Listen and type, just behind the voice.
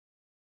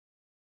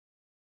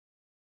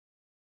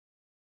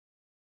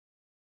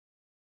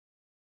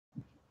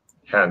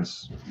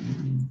Hence,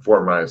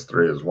 4 minus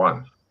 3 is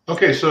 1.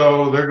 Okay,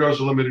 so there goes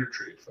a limited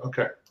retrieve.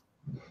 Okay.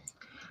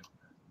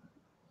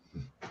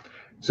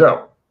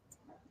 So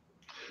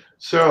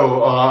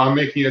I'm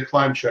making a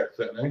climb check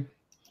then, eh?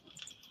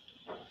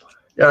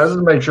 yeah, this is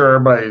to make sure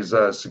everybody's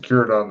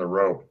secured on the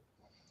rope.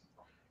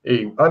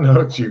 He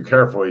unhooks you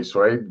carefully,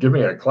 Suede. Give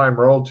me a climb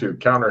roll to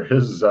counter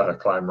his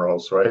climb roll,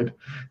 Suede.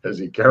 As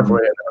he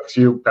carefully unhooks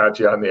you, pats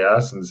you on the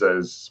ass, and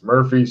says,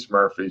 Smurfy,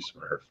 Smurfy,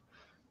 Smurf.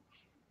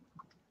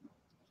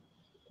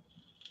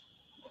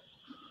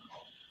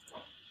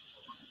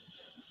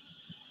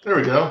 There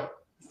we go.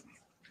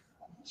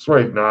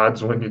 Suede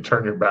nods when you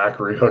turn your back,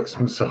 rehooks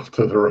himself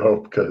to the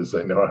rope because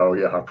they know how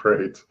he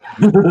operates.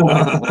 So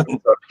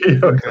he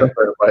hooks up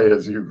everybody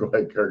as you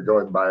are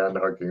going by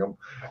unhooking them.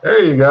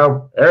 There you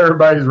go.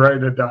 Everybody's ready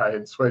to die.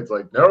 And Suede's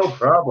like, no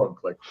problem.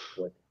 Click,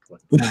 click,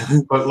 click.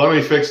 But let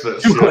me fix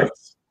this. Two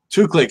clicks.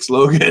 2 clicks,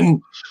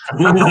 Logan.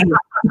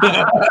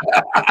 The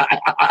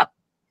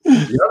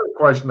other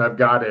question I've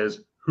got is,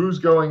 who's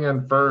going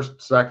in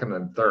first, second,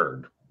 and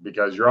third?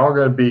 Because you're all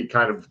going to be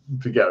kind of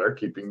together,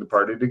 keeping the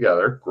party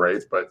together.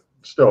 Great, but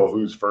still,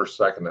 who's first,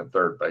 second, and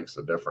third makes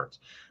a difference.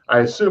 I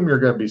assume you're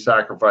going to be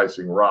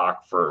sacrificing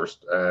Rock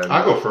first. And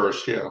I go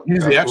first, yeah.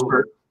 He's the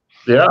expert.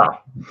 Yeah.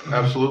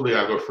 Absolutely,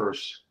 I go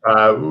first.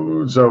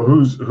 So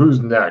who's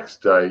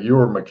next? You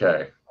or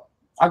Mackay?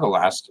 I'll go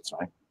last. It's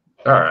fine.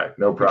 All right,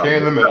 no problem. Okay,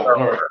 in the middle. All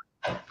right.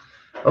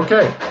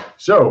 Okay,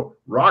 so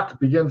Rock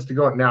begins to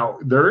go. Now,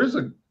 there is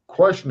a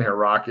question here,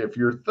 Rock. If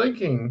you're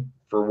thinking,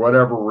 for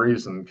whatever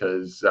reason,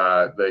 because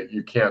that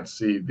you can't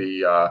see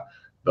the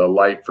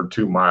light for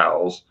 2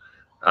 miles,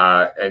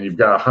 and you've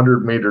got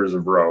 100 meters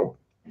of rope.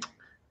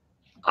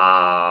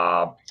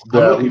 I'm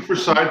looking for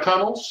side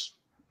tunnels.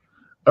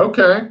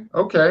 Okay.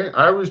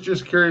 I was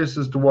just curious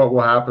as to what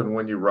will happen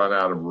when you run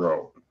out of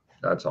rope.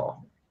 That's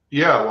all.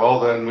 Yeah, well,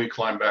 then we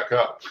climb back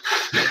up.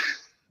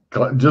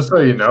 Just so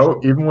you know,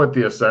 even with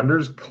the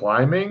ascenders,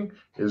 climbing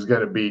is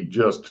going to be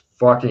just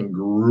fucking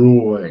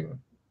grueling.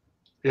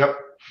 Yep.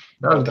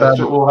 That's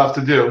what we'll have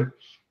to do.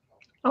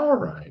 All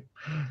right.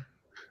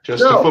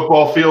 Just a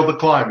football field of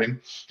climbing.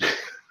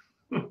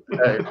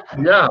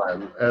 Yeah,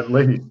 at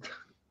least.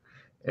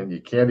 And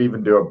you can't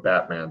even do it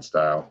Batman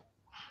style.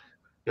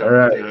 Yep. All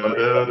right.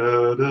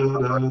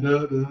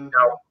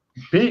 Now,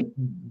 Pete,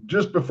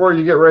 just before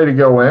you get ready to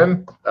go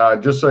in,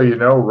 just so you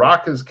know,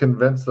 Rock is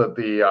convinced that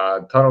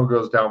the tunnel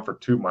goes down for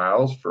 2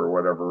 miles for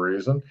whatever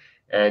reason,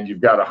 and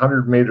you've got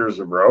 100 meters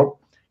of rope.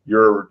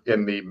 You're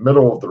in the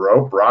middle of the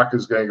rope. Rock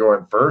is going to go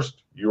in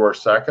first. You are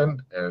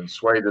second, and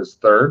Suede is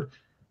third.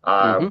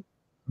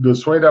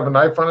 Does Suede have a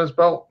knife on his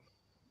belt?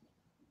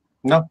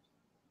 No.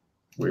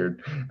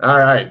 Weird. All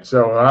right,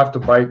 so I'll have to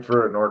bite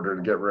through it in order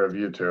to get rid of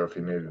you two if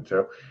you needed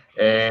to.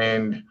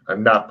 And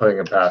I'm not putting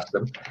it past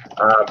him.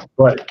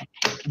 But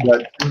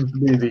that seems to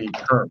be the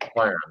current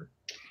plan.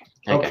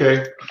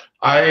 Okay.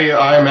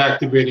 I'm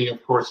activating,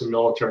 of course, a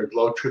military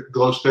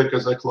glow stick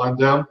as I climb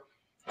down.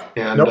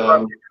 And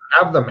you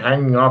have them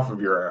hanging off of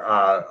your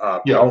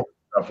belt,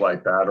 stuff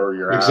like that, or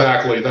your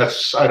exactly.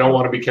 I don't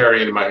want to be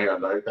carrying in my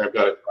hand. I've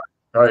got it.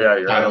 Oh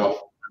yeah,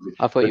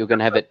 I thought you were going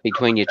to have it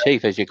between your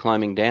teeth as you're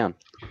climbing down.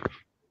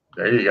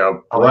 There you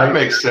go. Oh, that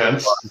makes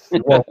sense.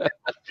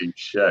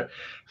 Shit.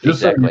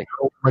 Just Exactly.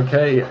 so you know,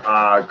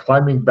 McKay,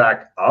 climbing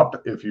back up,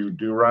 if you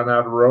do run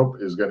out of rope,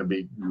 is going to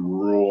be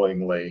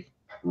gruelingly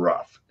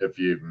rough if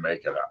you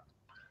make it up.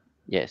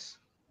 Yes.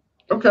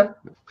 Okay.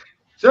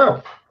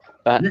 So,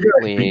 but you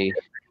guys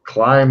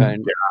climb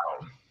down.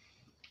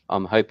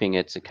 I'm hoping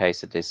it's a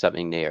case that there's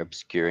something there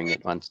obscuring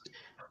it once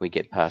we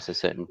get past a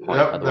certain point.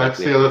 Yep, that's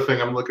the other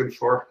thing I'm looking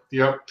for.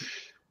 Yep,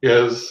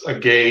 is a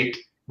gate,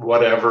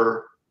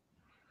 whatever.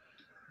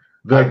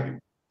 I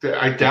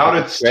doubt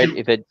it's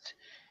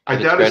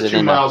it's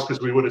 2 miles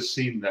because we would have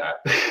seen that.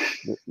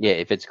 Yeah,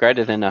 if it's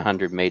greater than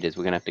 100 meters,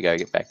 we're gonna have to go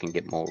get back and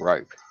get more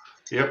rope.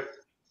 Yep.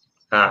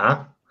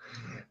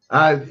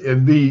 As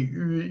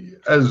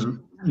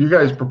you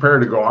guys prepare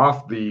to go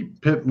off, the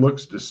pit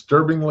looks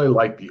disturbingly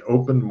like the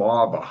open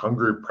maw of a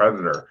hungry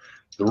predator.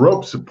 The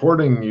rope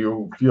supporting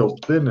you feels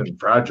thin and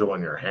fragile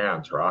in your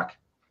hands, Rock.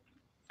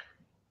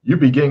 You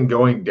begin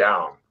going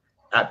down.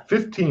 At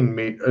 15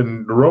 meters,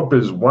 and the rope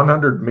is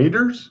 100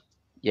 meters?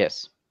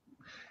 Yes.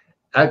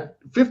 At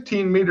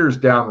 15 meters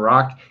down,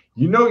 Rock,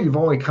 you know you've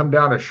only come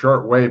down a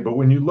short way, but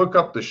when you look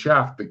up the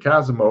shaft, the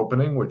chasm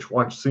opening, which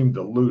once seemed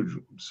to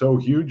loom so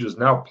huge, is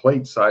now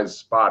plate-sized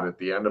spot at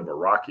the end of a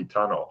rocky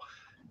tunnel.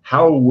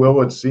 How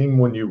will it seem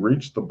when you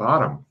reach the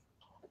bottom?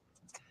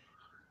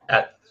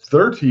 At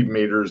 30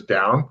 meters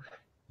down,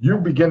 you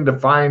begin to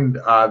find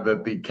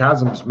that the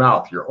chasm's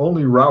mouth, your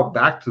only route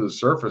back to the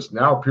surface,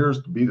 now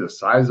appears to be the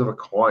size of a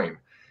coin.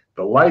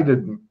 The light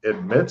it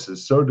emits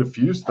is so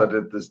diffuse that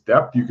at this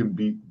depth you can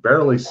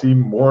barely see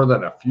more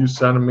than a few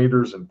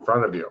centimeters in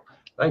front of you.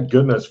 Thank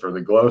goodness for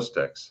the glow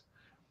sticks.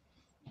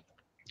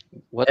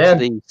 What's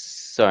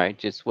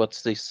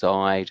the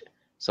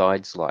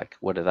sides like?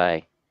 What are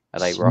they? Are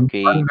they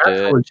rocky,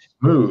 dirt?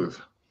 Smooth.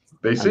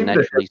 They seem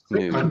unnaturally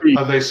smooth.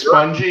 Are they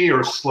spongy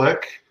or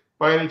slick?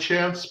 by any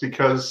chance?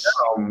 Because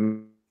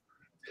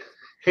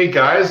hey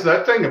guys,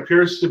 that thing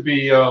appears to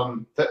be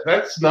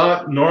that's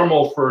not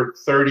normal for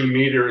 30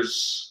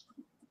 meters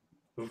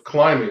of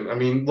climbing. I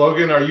mean,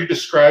 Logan, are you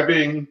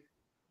describing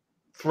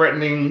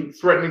threatening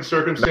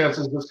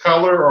circumstances with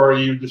color, or are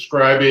you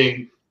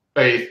describing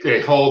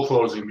a hole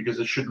closing? Because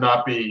it should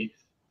not be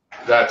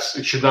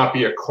it should not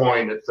be a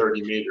coin at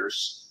 30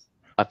 meters.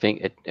 I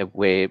think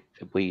we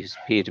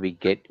appear to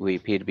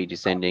be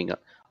descending a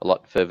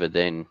lot further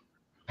than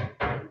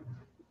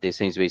there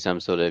seems to be some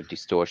sort of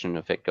distortion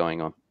effect going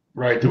on.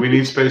 Right. Do we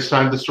need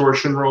space-time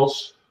distortion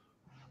rolls?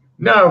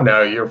 No,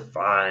 you're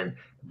fine.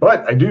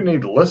 But I do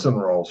need listen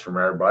rolls from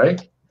everybody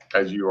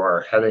as you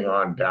are heading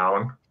on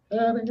down.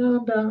 Heading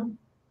on down.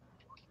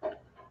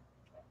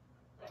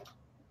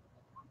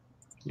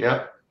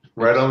 Yeah,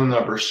 right on the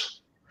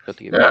numbers.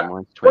 Yeah.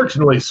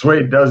 Fortunately,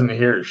 Swade doesn't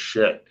hear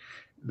shit.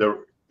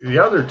 The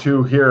other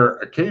two hear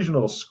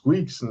occasional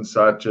squeaks and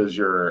such as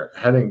you're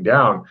heading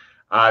down.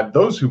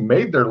 Those who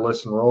made their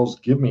listen rolls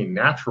give me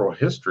natural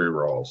history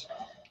rolls.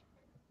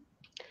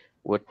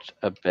 What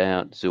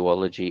about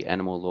zoology,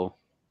 animal law?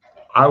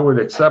 I would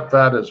accept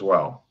that as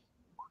well.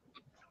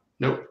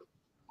 Nope.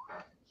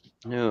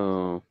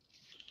 No.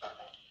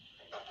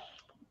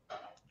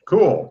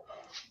 Cool.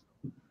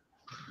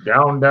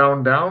 Down,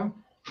 down, down.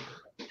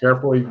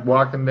 Carefully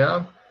walking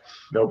down.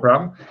 No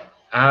problem.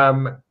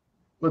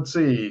 Let's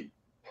see.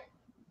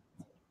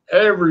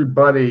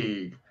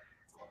 Everybody,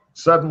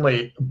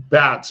 suddenly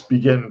bats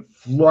begin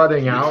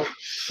flooding out,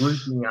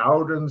 freaking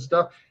out and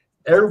stuff.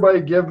 Everybody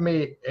give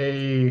me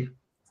a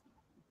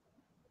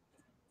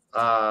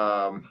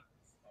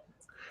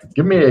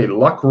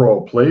luck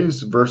roll,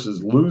 please,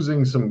 versus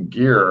losing some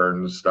gear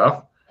and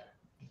stuff.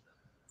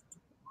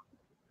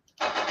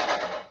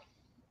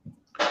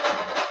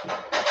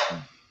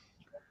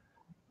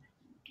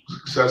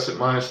 Success at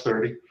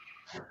 -30.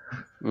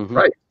 Mm-hmm.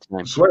 Right.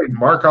 Sway,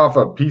 mark off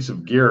a piece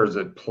of gear as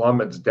it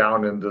plummets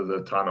down into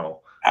the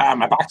tunnel.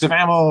 My box of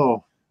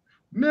ammo.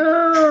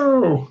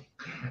 No.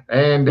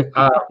 And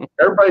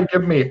everybody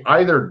give me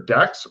either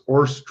dex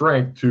or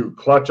strength to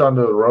clutch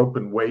onto the rope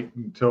and wait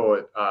until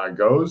it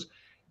goes.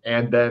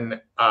 And then,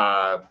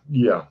 let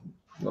me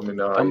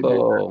know how you do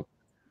that.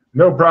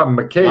 No problem.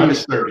 Mackay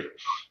 -30.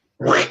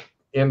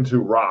 Into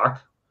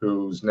Rock,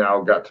 who's now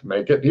got to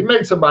make it. He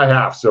makes it by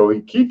half, so he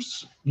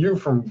keeps you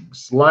from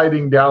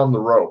sliding down the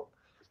rope.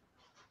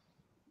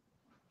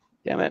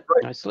 Damn it,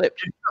 I slipped.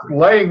 He's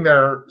laying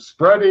there,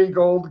 spread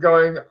eagled,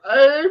 going,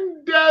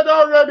 I'm dead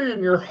already.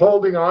 And you're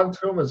holding on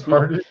to him as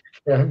hard as you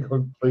can,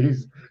 going,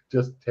 please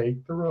just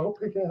take the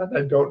rope again.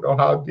 I don't know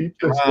how deep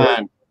this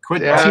is.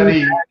 Quit,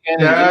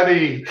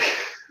 Daddy.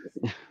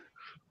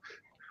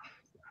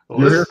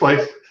 Well,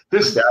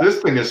 this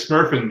thing is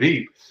smurfing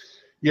deep.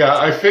 Yeah,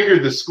 I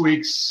figured the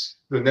squeaks,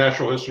 the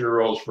natural history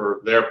rolls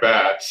for their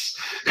bats.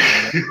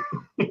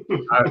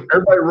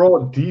 Everybody roll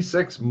a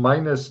d6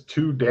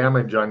 -2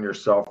 damage on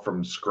yourself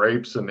from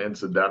scrapes and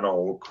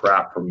incidental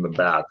crap from the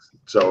bats.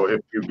 So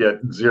if you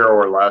get 0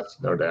 or less,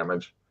 no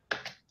damage.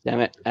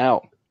 Damn it.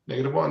 Ow.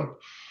 -1.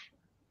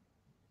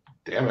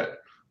 Damn it.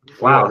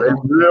 Wow, they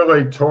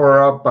really tore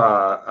up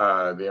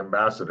the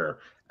ambassador.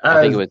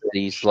 I think it was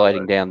the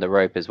sliding down the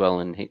rope as well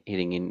and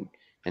hitting in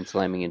and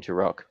slamming into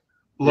rock.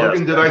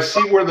 Logan, did I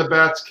see where the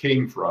bats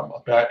came from?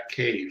 A bat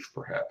cave,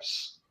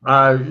 perhaps?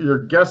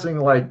 You're guessing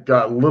like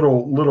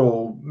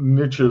little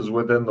niches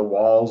within the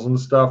walls and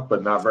stuff,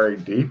 but not very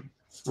deep.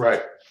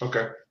 Right.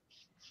 Okay.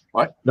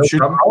 What? No Shoot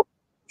problem. the rope?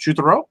 Shoot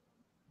the rope?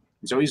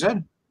 Is that what you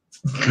said?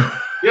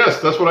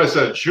 Yes, that's what I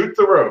said. Shoot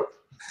the rope.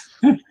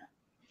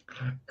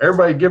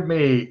 Everybody give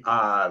me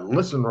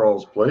listen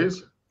rolls,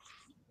 please.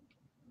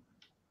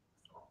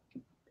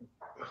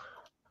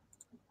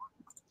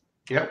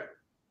 Yep.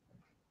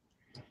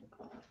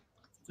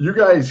 You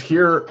guys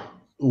hear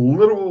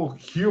little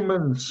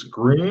human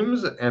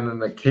screams and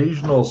an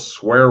occasional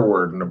swear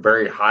word in a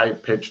very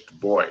high-pitched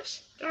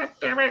voice. God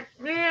damn it.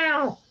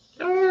 Meow.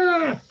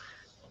 There's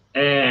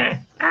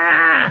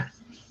a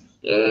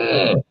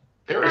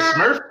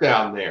Smurf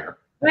down there.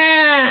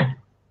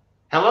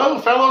 Hello,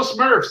 fellow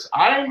Smurfs.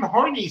 I'm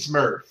Horny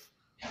Smurf.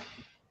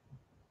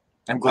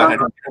 I'm glad I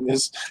don't hear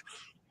this.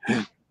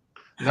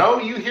 No,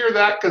 you hear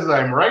that because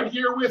I'm right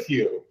here with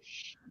you.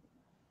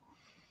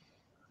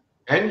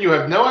 And you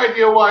have no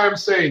idea why I'm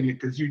saying it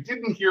because you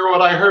didn't hear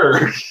what I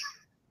heard.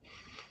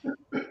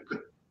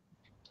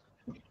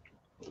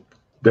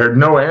 There are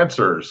no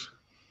answers.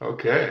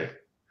 Okay.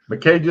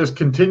 Mackay just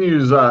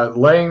continues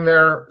laying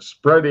there,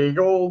 spread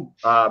eagle,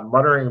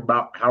 muttering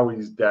about how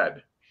he's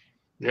dead.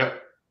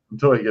 Yep.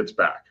 Until he gets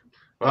back.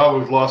 Well,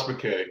 we've lost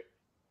Mackay.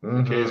 Mm-hmm.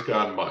 Mackay's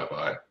gone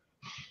bye-bye.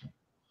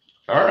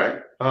 All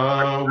right.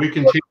 We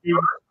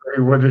continue.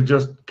 He would have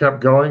just kept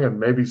going and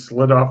maybe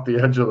slid off the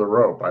edge of the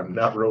rope. I'm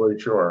not really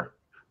sure.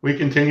 We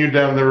continue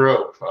down the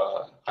rope.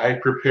 I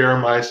prepare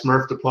my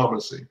Smurf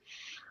diplomacy.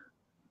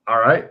 All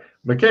right.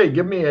 Mackay,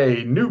 give me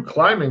a new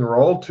climbing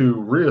roll to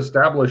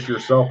reestablish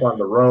yourself on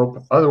the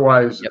rope.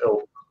 Otherwise,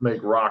 it'll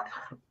make Rock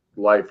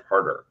life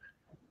harder,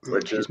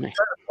 which is kind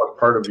of what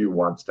part of you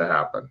wants to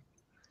happen.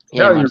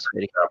 Yeah, now you've mine's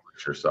steady.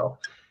 established yourself.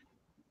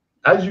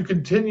 As you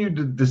continue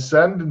to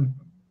descend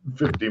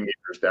 50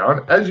 meters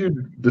down, as you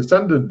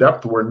descend to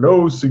depth where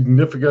no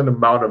significant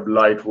amount of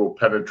light will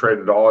penetrate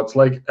at all, it's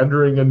like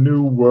entering a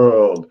new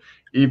world.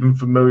 Even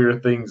familiar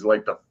things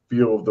like the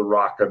feel of the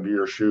rock under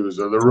your shoes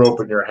or the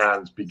rope in your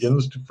hands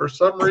begins to, for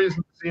some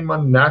reason, seem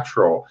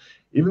unnatural.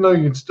 Even though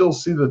you can still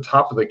see the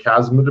top of the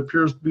chasm, it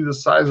appears to be the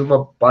size of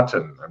a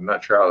button. I'm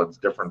not sure how it's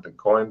different than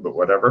coin, but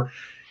whatever.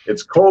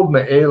 It's cold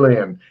and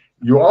alien.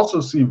 You also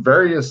see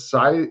various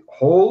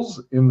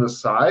holes in the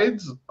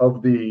sides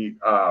of the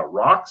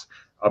rocks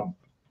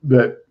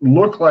that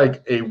look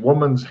like a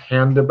woman's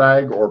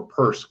handbag or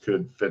purse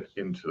could fit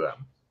into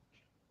them.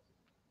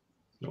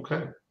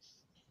 Okay.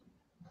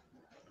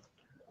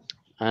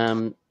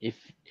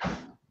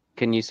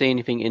 Can you see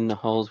anything in the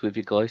holes with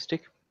your glow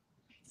stick?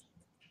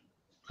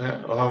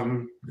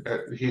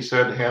 He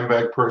said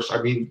handbag, purse.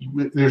 I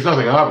mean, there's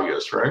nothing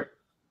obvious, right?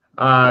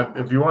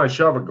 If you want to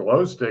shove a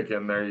glow stick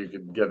in there, you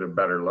could get a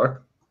better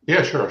look.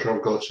 Yeah, sure. I'll shove a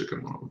glow stick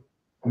in one of them.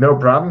 No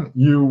problem.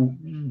 You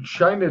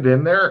shine it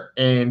in there,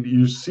 and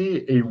you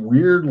see a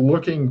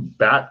weird-looking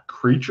bat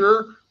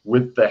creature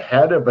with the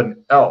head of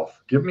an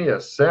elf. Give me a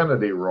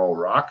sanity roll,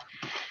 Rock.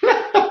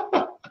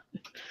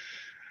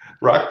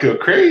 Rock, go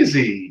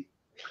crazy.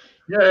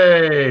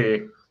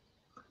 Yay.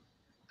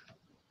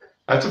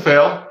 That's a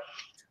fail.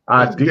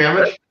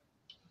 Damage.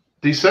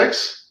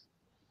 D6?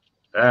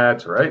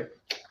 That's right.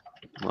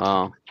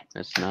 Wow,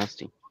 that's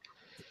nasty.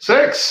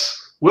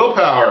 6.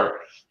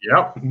 Willpower.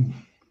 Yep.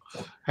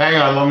 Hang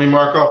on, let me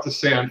mark off the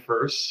sand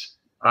first.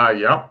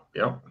 Yep.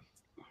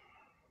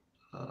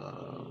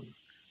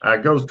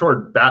 It goes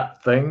toward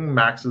bat thing.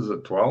 Max is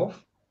at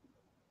 12.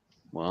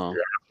 Wow.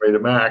 You're halfway to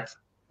max.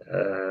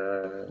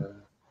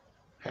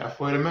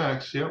 Halfway to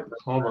max, yep.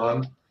 Hold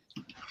on.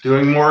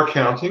 Doing more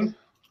counting.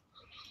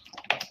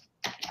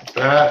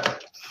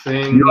 Bat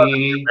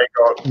thingy.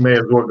 May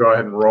as well go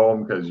ahead and roll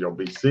them because you'll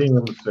be seeing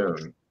them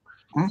soon.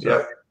 So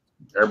yep.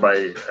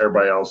 Everybody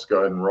else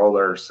go ahead and roll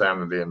their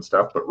sanity and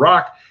stuff. But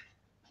Rock,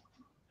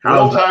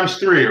 roll times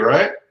 3,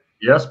 right?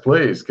 Yes,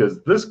 please,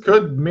 because this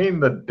could mean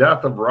the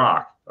death of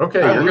Rock.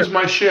 Okay, I lose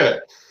my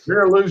shit.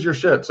 You're gonna lose your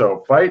shit.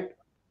 So fight,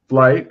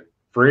 flight,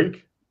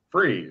 freak,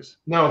 freeze.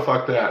 No,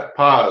 fuck that.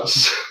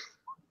 Pause.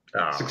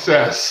 Oh,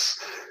 success.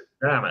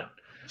 Damn it.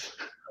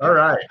 All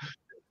right.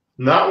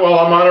 Not while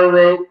I'm on a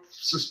rope,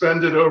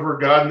 suspended over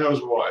God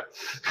knows what.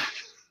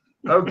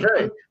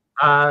 Okay.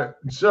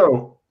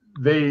 So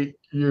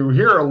you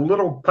hear a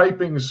little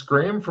piping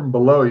scream from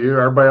below you.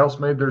 Everybody else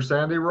made their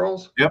sandy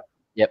rolls? Yep.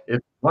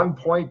 It's 1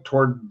 point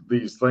toward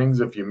these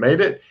things if you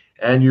made it,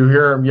 and you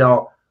hear them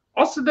yell,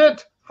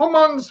 Occidit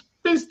homons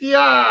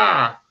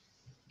bestia.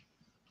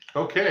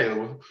 Okay.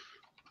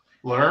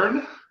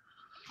 Learn?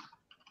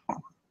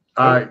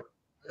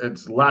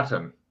 It's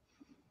Latin.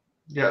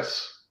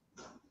 Yes.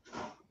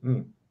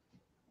 Hang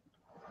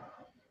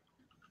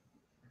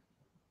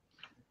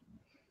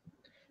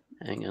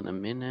on a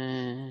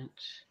minute.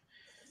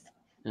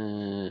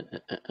 I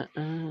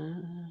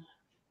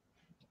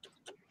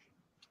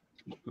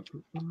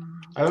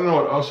don't know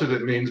what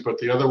Occidit means, but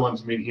the other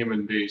ones mean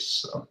human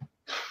beasts. So.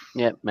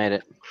 Yep, made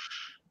it.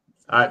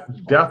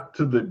 Death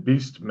to the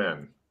beast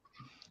men.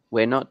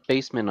 We're not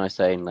beastmen, I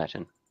say in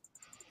Latin.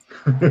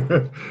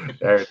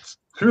 It's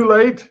too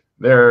late.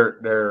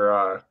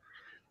 They're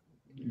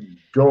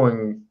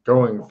going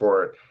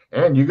for it,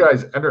 and you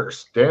guys enter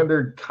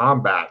standard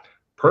combat,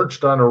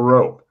 perched on a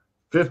rope,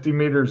 50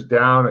 meters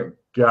down, and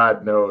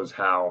God knows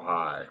how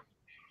high,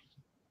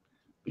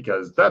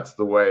 because that's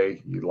the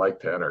way you like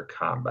to enter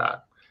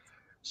combat.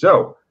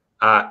 So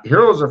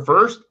heroes are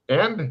first,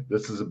 and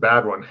this is a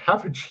bad one.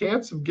 Have a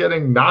chance of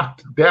getting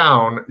knocked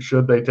down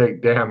should they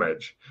take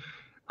damage.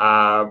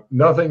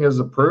 Nothing is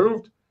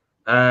approved.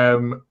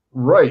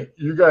 Right,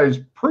 you guys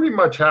pretty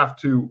much have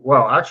to,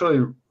 well,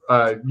 actually,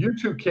 you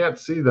two can't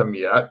see them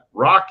yet.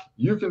 Rock,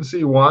 you can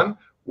see one.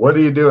 What are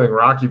you doing,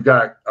 Rock? You've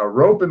got a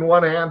rope in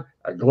one hand,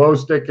 a glow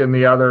stick in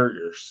the other.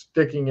 You're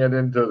sticking it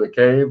into the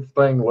cave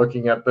thing,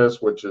 looking at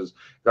this, which is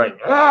going,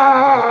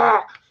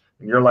 ah!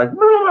 And you're like,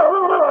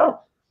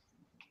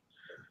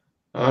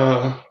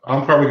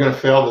 I'm probably going to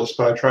fail this,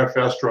 but I try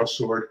fast draw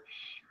sword.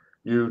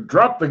 You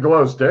drop the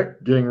glow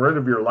stick, getting rid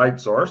of your light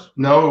source.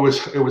 No,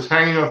 it was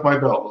hanging off my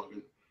belt,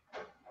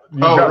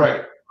 Logan.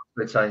 Right.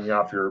 It's hanging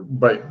off your,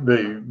 but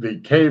the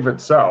cave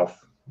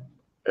itself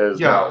is.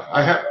 Yeah,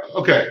 I have.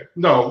 Okay,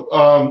 no.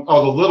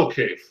 The little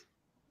cave.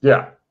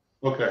 Yeah.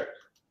 Okay.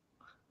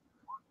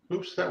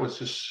 Oops, that was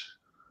just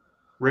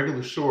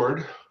regular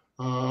sword.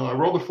 I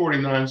rolled a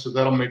 49, so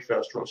that'll make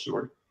fast draw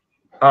sword.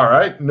 All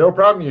right, no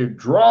problem. You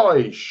draw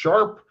a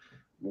sharp,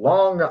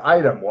 long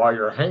item while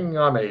you're hanging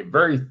on a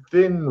very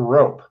thin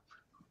rope.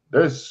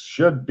 This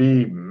should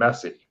be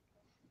messy.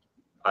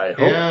 I hope.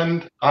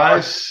 And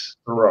the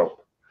rope.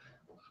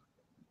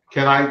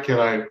 Can I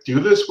do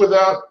this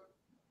without?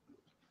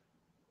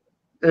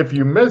 If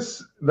you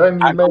miss, then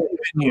you may.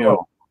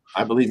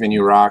 I believe in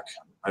you, Rock.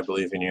 I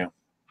believe in you.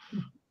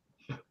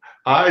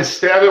 I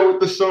stab it with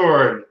the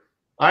sword.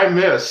 I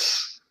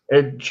miss.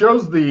 It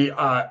shows the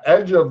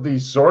edge of the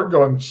sword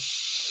going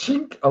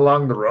shink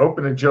along the rope,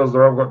 and it shows the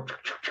rope going.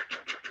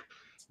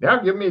 Now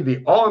give me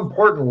the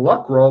all-important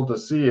luck roll to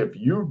see if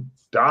you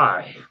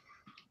die.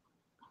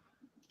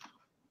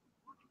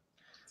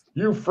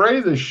 You fray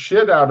the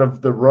shit out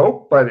of the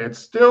rope, but it's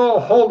still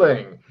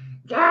holding.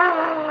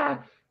 Yeah!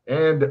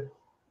 And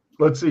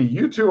let's see,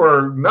 you two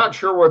are not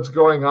sure what's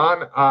going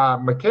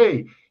on.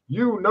 Mackay,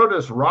 you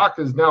notice Rock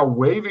is now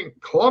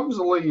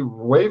clumsily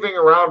waving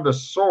around a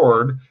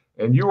sword,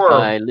 and you are.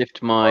 I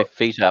lift my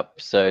feet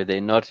up so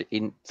they're not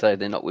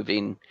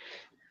within.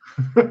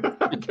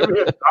 Give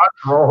me a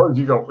dodge roll as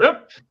you go.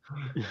 Yep.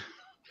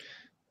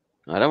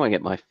 I don't want to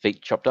get my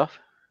feet chopped off.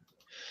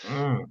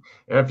 And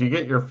if you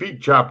get your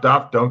feet chopped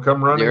off, don't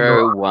come running.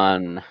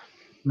 0-1.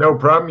 No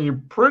problem.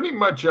 You pretty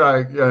much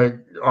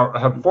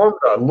have formed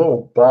a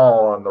little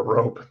ball on the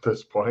rope at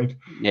this point.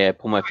 Yeah,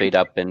 pull my feet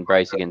up and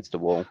brace against the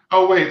wall.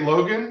 Oh wait,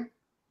 Logan.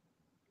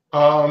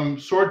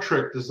 Sword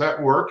trick. Does that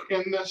work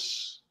in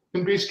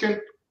Beastkin?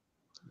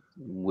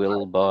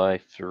 Will by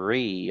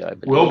 3, I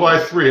believe. Will by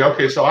 3.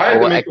 Okay, so I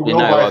had to make a will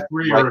by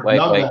 3, or if none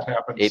of that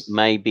happens. It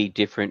may be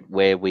different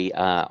where we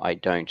are. I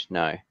don't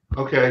know.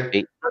 Okay.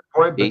 Good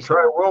point, but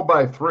try will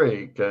by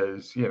 3,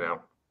 because,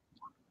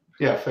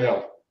 Yeah,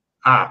 fail.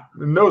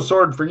 No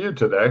sword for you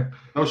today.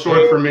 No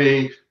sword for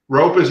me.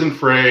 Rope isn't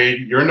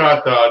frayed. You're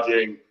not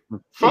dodging.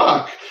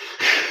 Fuck.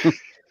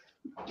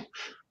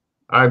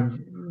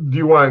 Do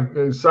you want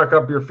to suck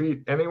up your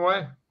feet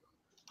anyway?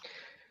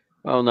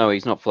 Well, no,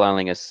 he's not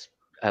flailing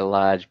a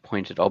large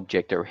pointed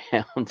object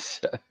around.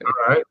 So. All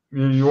right.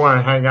 You want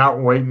to hang out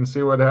and wait and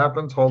see what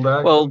happens? Hold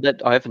action? Well,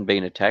 I haven't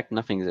been attacked.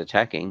 Nothing's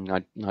attacking.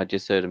 I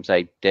just heard him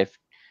say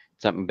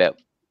something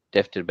about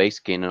deaf to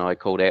beastkin, and I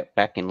called out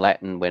back in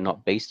Latin, we're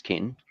not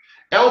beastkin.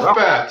 Elf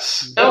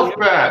bats! Elf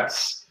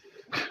bats!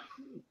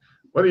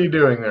 What are you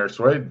doing there,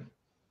 Swade?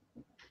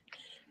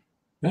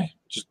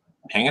 Just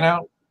hanging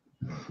out.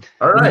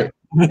 All right.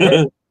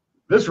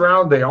 This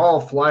round, they all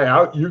fly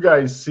out. You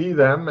guys see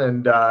them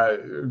and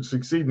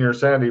succeed in your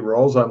sanity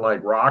rolls,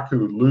 unlike Rock,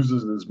 who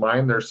loses his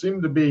mind. There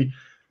seem to be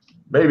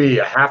maybe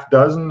a half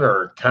dozen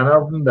or 10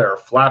 of them that are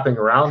flapping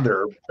around.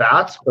 They're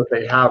bats, but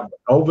they have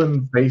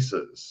elven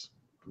faces,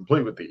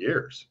 complete with the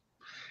ears.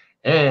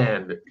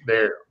 And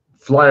they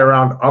fly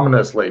around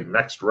ominously.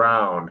 Next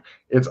round,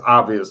 it's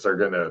obvious they're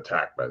going to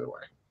attack, by the way.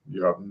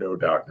 You have no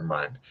doubt in your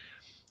mind.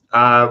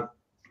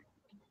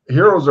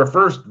 Heroes are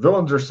first,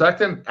 villains are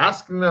second,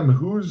 asking them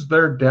whose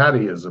their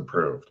daddy is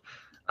approved.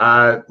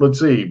 Let's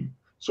see.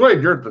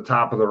 Swade, you're at the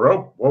top of the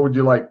rope. What would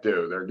you like to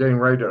do? They're getting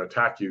ready to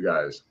attack you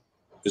guys.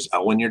 Is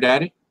Owen your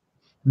daddy?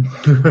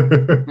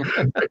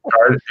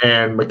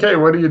 And Mackay,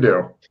 what do you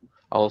do?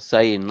 I'll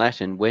say in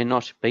Latin, we're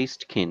not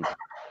beastkin.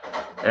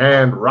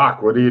 And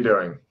Rock, what are you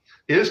doing?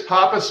 Is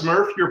Papa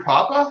Smurf your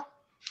papa?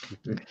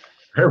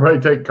 Everybody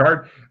take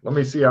card. Let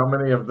me see how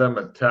many of them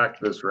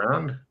attack this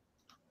round.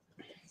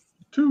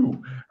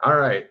 2. All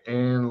right,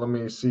 and let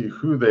me see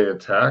who they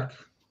attack.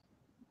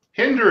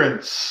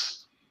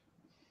 Hindrance.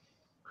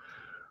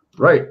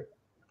 Right.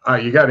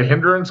 You got a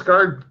hindrance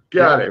card?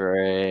 Got it.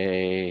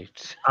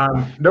 Great.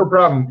 No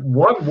problem.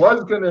 One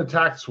was going to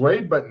attack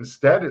Swade, but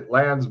instead it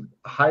lands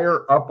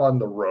higher up on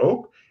the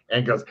rope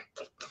and goes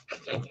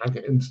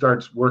and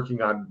starts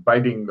working on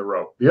biting the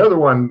rope. The other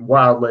one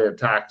wildly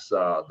attacks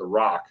the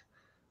Rock.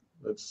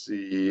 Let's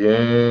see,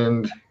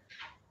 and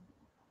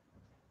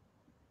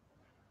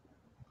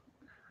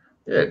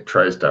it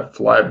tries to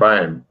fly by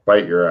and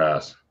bite your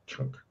ass.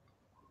 Chunk.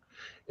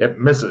 It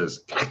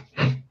misses.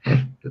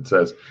 It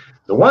says,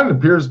 the one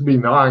appears to be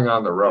gnawing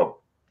on the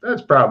rope.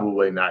 That's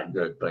probably not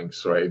good, thanks,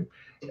 Swade.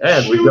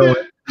 And we go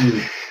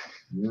into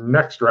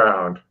next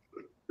round.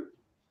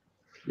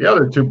 The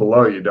other two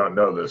below you don't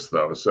know this,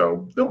 though,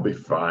 so they'll be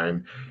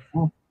fine.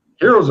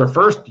 Heroes are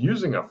first,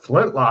 using a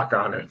flintlock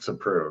on it's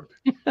approved.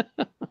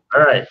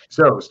 All right,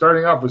 so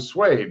starting off with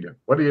Swade,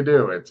 what do you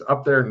do? It's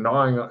up there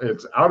gnawing,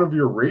 it's out of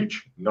your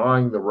reach,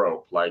 gnawing the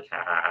rope, like,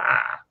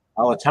 ha.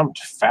 I'll attempt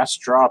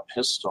fast draw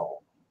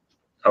pistol.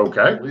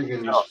 Okay. Right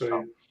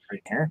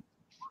here.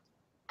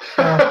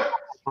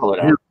 Pull it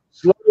out. You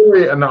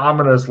slowly and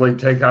ominously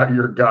take out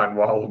your gun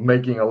while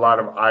making a lot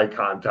of eye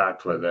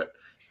contact with it.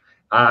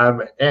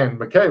 And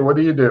Mackay, what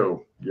do you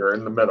do? You're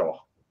in the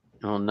middle.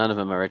 Well, none of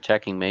them are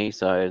attacking me,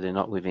 so they're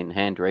not within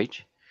hand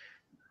reach.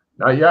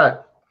 Not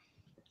yet.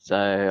 So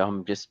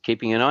I'm just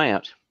keeping an eye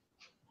out.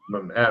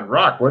 And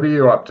Rock, what are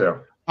you up to?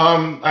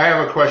 I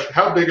have a question.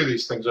 How big are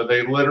these things? Are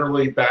they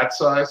literally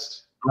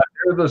bat-sized?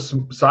 They're the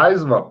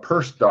size of a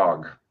purse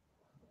dog.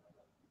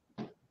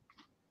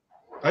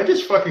 I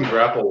just fucking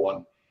grapple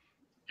one.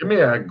 Give me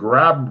a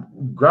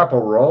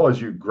grapple roll as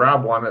you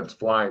grab one that's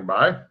flying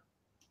by.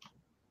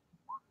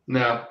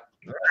 No.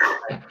 You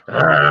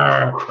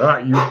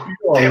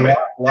feel damn it!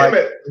 Damn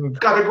it!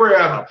 Gotta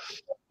grab.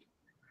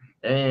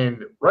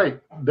 And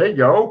right, they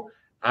go.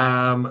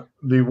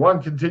 The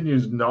one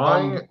continues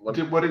gnawing. What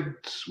did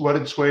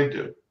Swade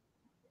do?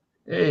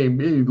 Hey,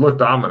 he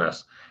looked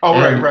ominous. Oh,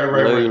 right.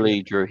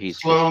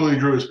 Slowly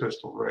drew his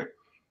pistol. Right.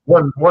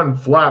 One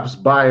flaps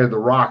by the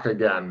Rock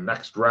again.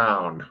 Next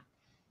round.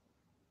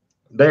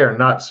 They are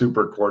not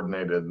super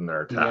coordinated in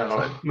their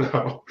attacks.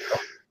 No.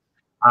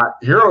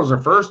 Heroes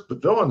are first. The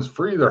villains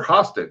free their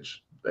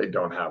hostage. They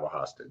don't have a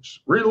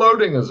hostage.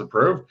 Reloading is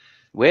approved.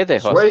 We're their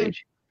Suede,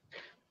 hostage.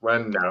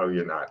 no,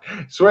 you're not.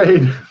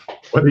 Suede,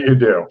 what do you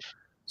do?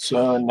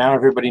 So now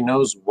everybody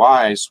knows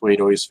why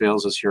Suede always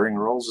fails his hearing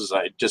rolls, as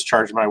I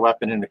discharge my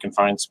weapon in a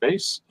confined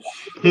space.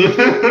 Go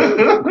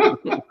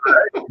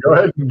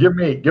ahead and give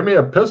me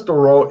a pistol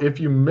roll.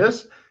 If you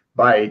miss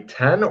by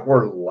 10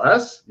 or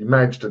less, you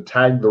manage to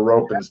tag the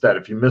rope instead.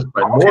 If you miss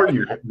by more,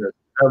 you miss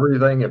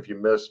everything. If you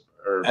miss,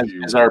 or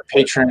as our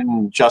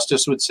patron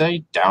Justice would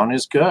say, down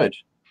is good.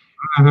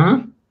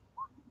 Mm-hmm.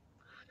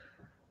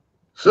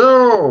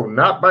 So,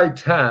 not by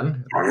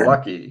 10.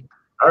 Lucky.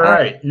 All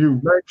right.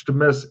 You managed to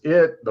miss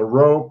it, the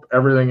rope,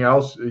 everything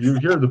else. You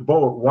hear the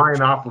bullet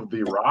whine off of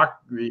the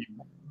rock.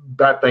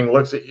 That thing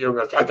looks at you and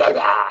goes, da, da,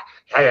 da,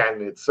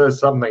 and it says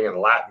something in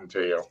Latin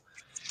to you.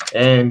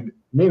 And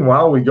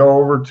meanwhile, we go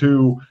over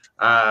to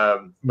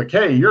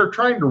Mackay. You're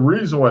trying to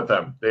reason with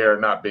them. They are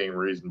not being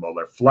reasonable.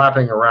 They're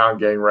flapping around,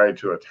 getting ready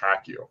to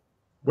attack you.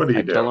 What do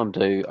you do? Tell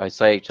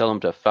them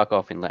to fuck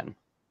off in Latin.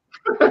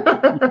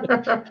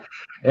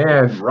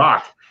 And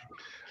Rock.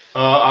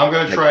 I'm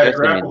going to try a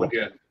grapple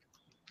again.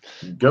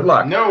 Good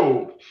luck.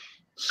 No.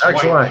 Swipe.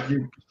 Excellent.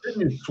 You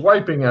continue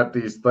swiping at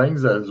these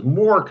things as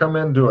more come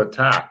in to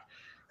attack.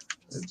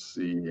 Let's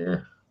see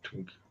here.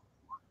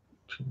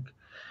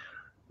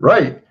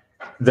 Right.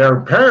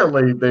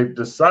 They've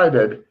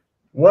decided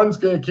one's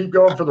going to keep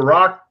going for the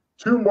rock,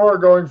 two more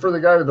going for the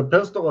guy with the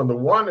pistol, and the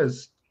one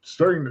is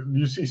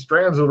you see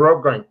strands of the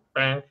rope going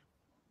bang,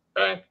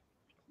 bang.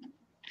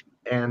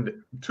 And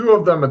two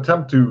of them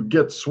attempt to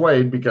get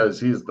Suede because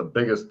he's the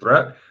biggest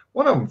threat.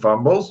 One of them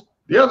fumbles.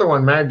 The other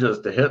one manages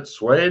to hit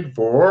Suede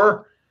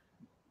for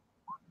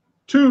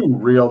 2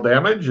 real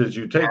damage as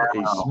you take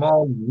a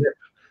small nip.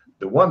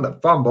 The one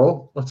that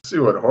fumbled, let's see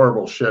what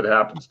horrible shit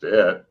happens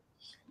to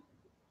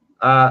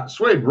it.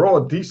 Suede, roll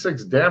a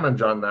d6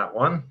 damage on that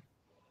one.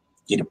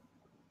 Get him.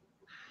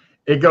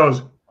 It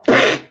goes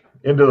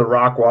into the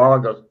rock wall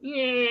and goes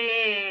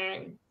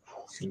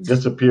and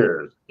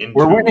disappears.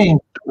 We're winning.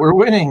 We're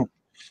winning.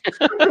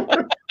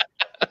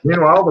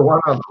 Meanwhile, the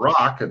one on the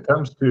rock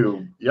attempts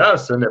to,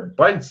 and it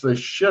bites the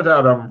shit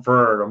out of him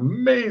for an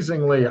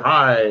amazingly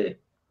high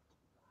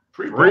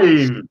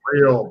 3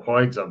 real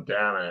points of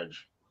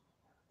damage.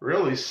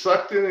 Really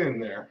sucked it in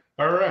there.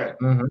 All right.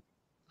 Mm-hmm.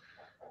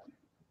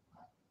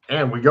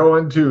 And we go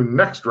into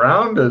next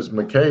round as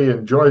Mackay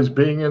enjoys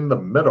being in the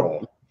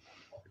middle.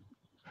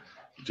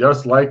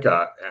 Just like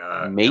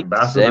a meat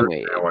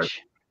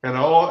sandwich. And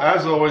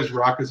as always,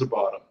 Rock is a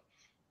bottom.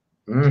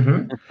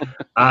 Mm-hmm.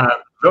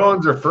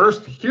 Villains are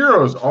first.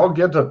 Heroes all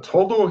get a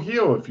total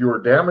heal. If you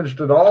were damaged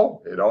at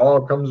all, it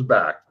all comes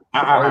back.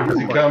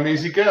 Easy come,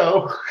 easy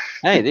go.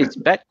 Hey, this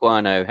bat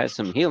guano has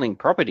some healing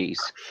properties.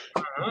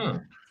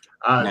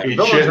 He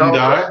shouldn't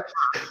die.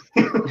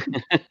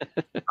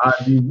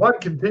 The one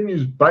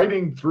continues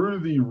biting through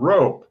the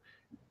rope.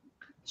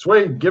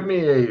 Suede, give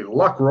me a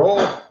luck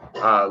roll.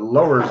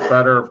 Lower's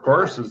better, of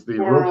course, as the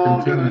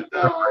rope continues.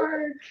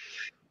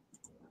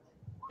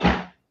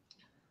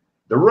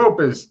 The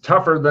rope is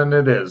tougher than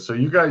it is, so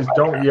you guys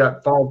don't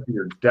yet fall to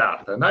your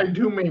death. And I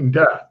do mean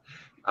death.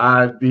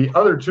 The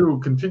other two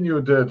continue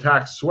to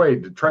attack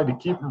Suede to try to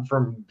keep him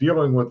from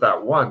dealing with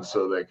that one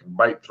so they can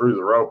bite through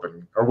the rope.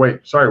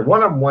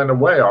 One of them went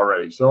away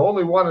already. So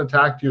only one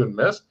attacked you and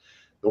missed.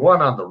 The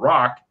one on the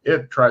rock,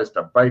 it tries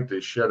to bite the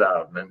shit out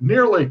of him and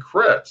nearly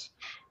crits.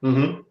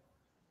 Mm-hmm.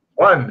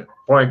 1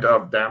 point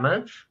of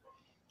damage.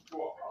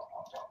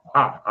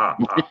 So,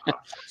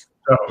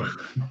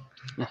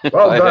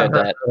 well done.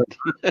 That.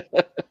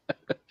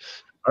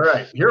 All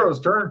right, hero's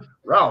turn.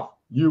 Ralph,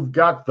 you've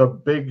got the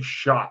big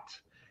shot.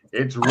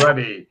 It's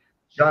ready.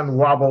 Gun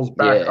wobbles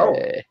back.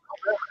 Yeah.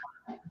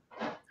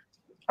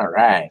 All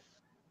right.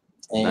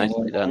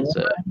 Nicely done,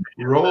 sir.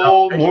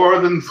 Roll more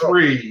than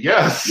 3.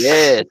 Yes.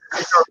 Yes.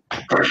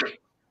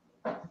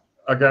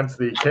 Against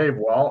the cave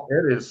wall.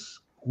 It is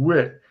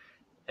squid.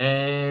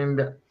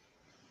 And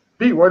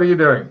Pete, what are you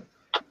doing?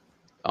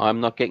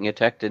 I'm not getting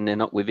attacked, and they're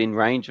not within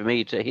range of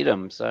me to hit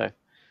them. So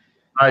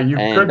you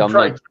could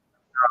try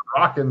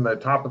rocking the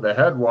top of the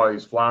head while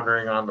he's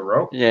floundering on the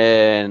rope.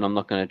 Yeah, and I'm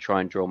not going to try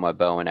and draw my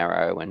bow and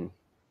arrow and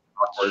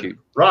shoot.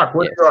 Rock,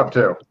 what are you up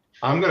to?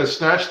 I'm going to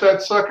snatch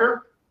that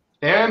sucker,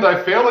 and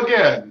I fail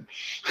again.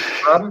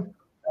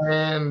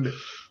 And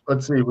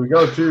let's see, we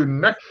go to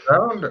next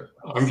round.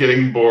 I'm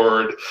getting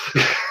bored.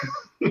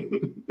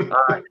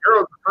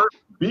 Hero first,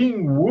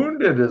 being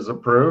wounded is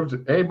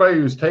approved. Anybody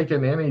who's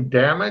taken any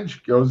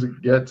damage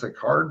gets a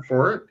card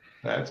for it.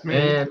 That's me.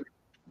 And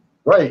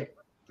they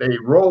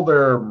roll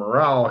their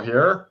morale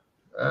here.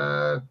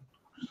 And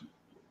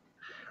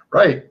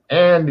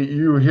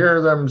you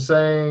hear them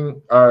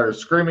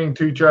screaming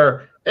to each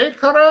other, "Hey,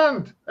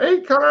 current!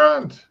 Hey,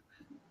 current!"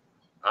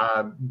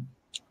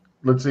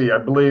 Let's see. I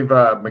believe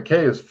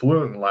Mackay is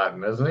fluent in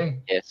Latin, isn't he?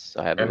 Yes,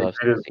 I have and a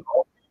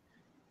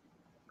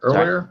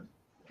earlier.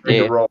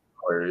 Yeah. Roll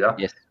earlier, yeah.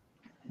 Yes.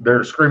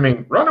 They're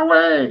screaming, "Run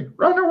away!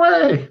 Run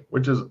away!"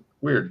 Which is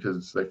weird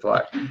because they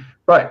fly.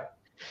 But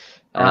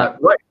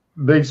right,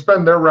 they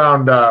spend their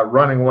round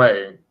running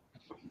away,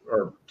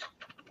 or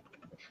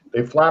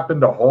they flap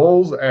into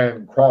holes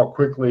and crawl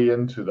quickly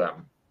into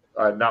them.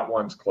 Not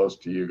one's close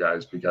to you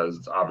guys because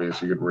it's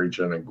obvious you could reach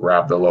in and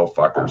grab the little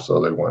fucker, so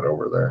they went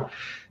over there.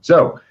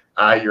 So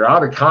you're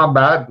out of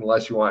combat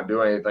unless you want to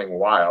do anything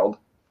wild.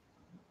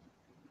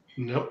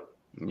 Nope.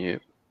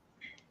 Yep.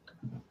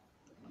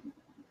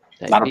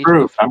 Not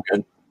approved. I'm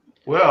good.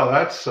 Well,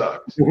 that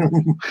sucks.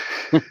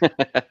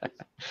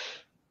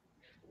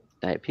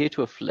 They appear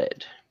to have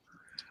fled.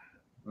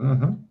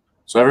 Mm-hmm.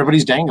 So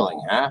everybody's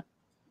dangling, huh?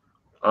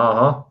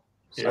 Uh-huh.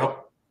 So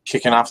Yep.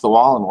 kicking off the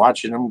wall and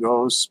watching them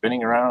go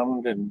spinning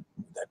around, and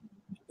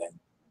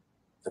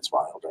that's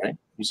wild, right?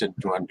 You said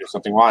you want to do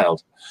something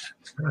wild.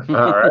 All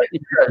right. You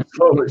guys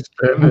slowly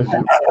spin as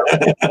you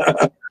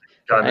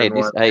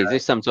Hey, is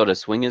this some sort of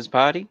swingers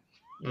party?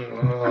 I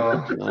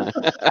don't know.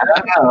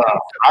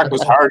 Rock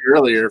was hard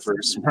earlier for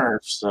Smurf,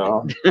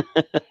 so.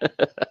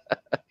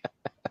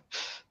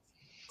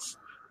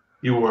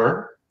 You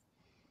were?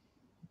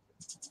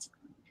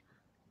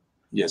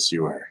 Yes,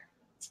 you were.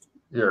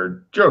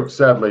 Your joke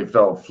sadly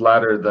fell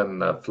flatter than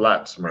the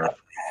flat Smurf.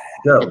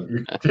 So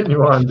you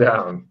continue on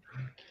down.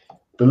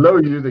 Below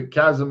you, the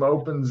chasm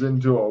opens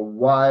into a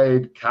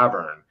wide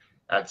cavern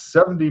at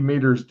 70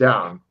 meters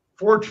down.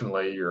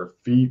 Fortunately, your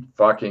feet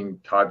fucking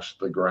touch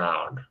the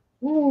ground.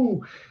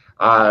 Woo.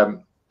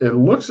 It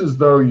looks as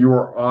though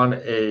you're on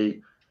a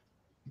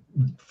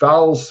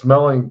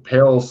foul-smelling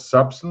pale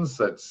substance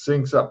that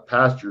sinks up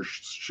past your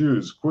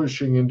shoes,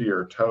 squishing into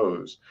your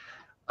toes.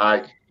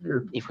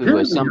 If we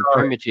were some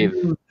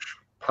primitive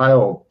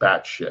pile of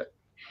bat shit.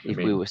 If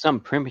we were some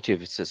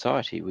primitive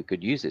society, we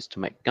could use this to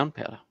make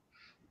gunpowder.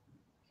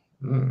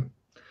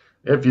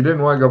 If you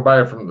didn't want to go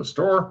buy it from the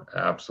store,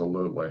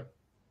 absolutely.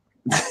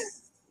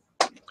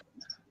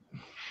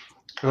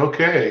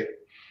 Okay.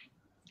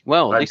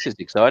 Well, this is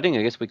exciting.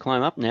 I guess we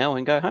climb up now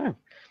and go home.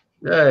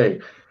 Yay.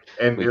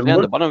 And we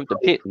found the bottom of the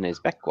pit and there's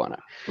back guano.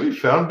 We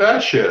found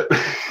bat shit.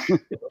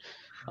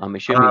 I'm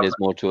assuming there's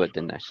more to it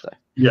than that, though.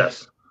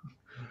 Yes.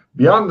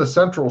 Beyond the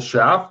central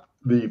shaft,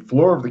 the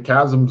floor of the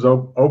chasms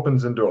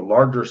opens into a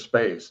larger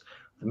space.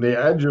 From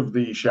the edge of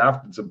the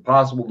shaft, it's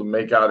impossible to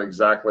make out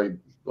exactly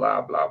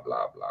blah, blah,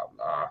 blah, blah,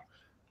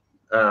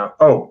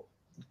 blah.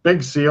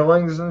 Big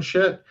ceilings and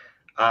shit.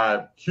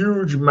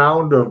 Huge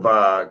mound of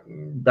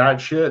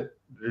bat shit.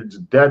 It's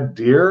dead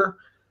deer.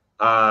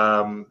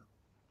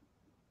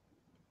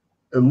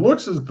 It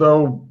looks as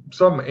though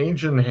some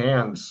ancient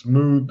hand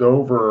smoothed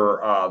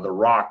over the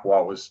rock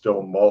while it was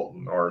still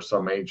molten, or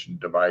some ancient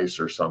device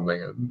or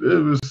something.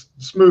 It was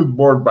smooth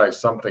bored by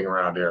something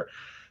around here.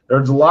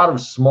 There's a lot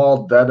of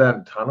small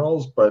dead-end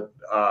tunnels, but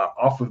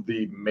off of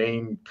the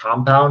main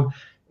compound,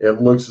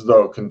 it looks as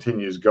though it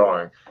continues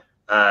going.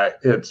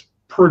 It's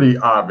pretty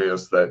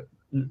obvious that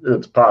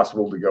it's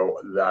possible to go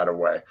that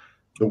away.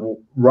 The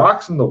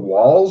rocks in the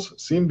walls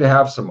seem to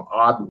have some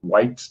odd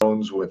white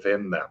stones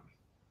within them.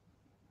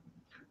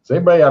 Does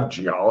anybody have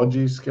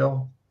geology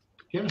skill?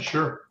 Yeah,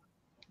 sure.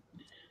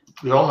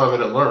 We all have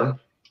it at Learn.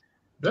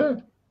 Yeah.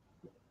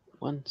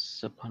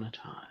 Once upon a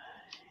time.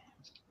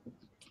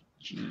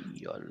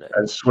 Geology.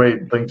 As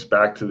Swade thinks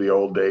back to the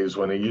old days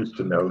when he used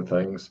to know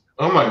things.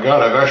 Oh my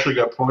God, I've actually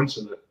got points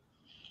in it.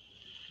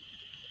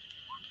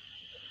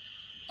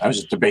 I was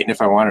just debating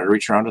if I wanted to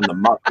reach around in the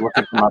muck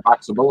looking for my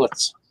box of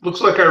bullets. Looks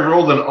like I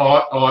rolled an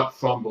aught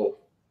fumble.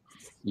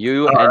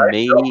 You and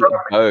me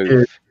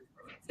both.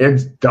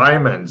 It's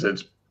diamonds.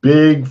 It's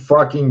big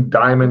fucking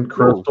diamond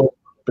crystal,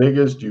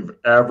 biggest you've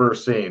ever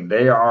seen.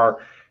 They are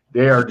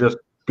just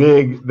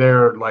big.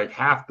 They're like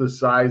half the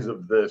size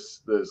of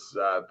this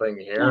thing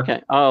here.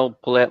 Okay, I'll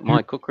pull out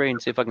my cookery and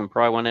see if I can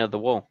pry one out of the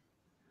wall.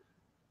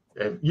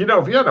 If you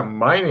had a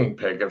mining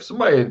pick, if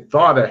somebody had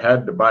thought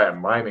ahead to buy a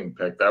mining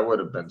pick, that would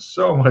have been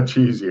so much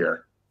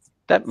easier.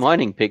 That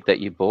mining pick that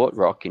you bought,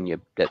 Rock,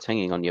 that's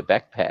hanging on your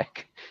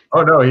backpack.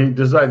 Oh no, he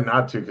decided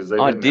not to because they.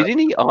 Didn't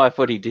he? Oh, I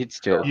thought he did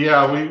still.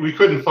 Yeah, we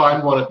couldn't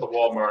find one at the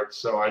Walmart,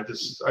 so I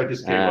just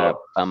gave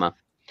up. Bummer.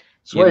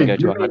 So you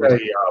do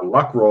a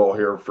luck roll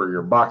here for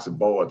your box of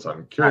bullets.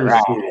 I'm curious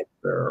to see if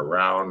they're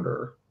around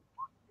or.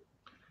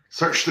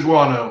 Search the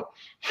guano.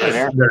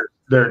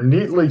 They're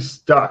neatly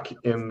stuck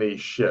in the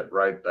shit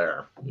right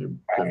there. You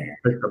can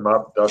pick them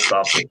up, dust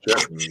off the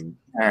shit, and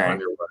on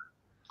your way.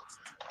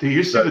 Do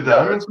you see the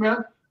diamonds,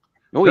 man?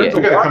 Oh yeah.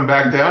 We gotta come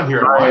back down here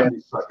and find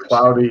these suckers.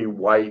 Cloudy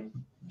white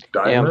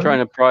diamond. Yeah, I'm trying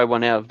to pry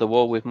one out of the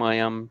wall with my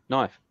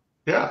knife.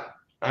 Yeah.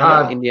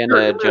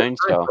 Indiana Jones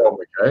style.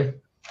 Okay.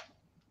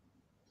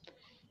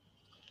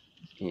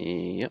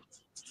 Yep.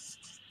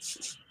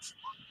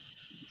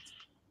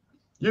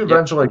 You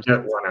eventually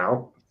get one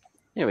out.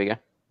 There we go.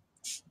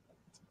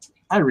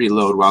 I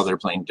reload while they're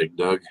playing Dig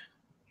Dug.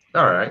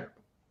 All right.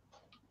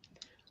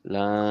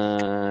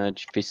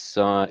 Large fist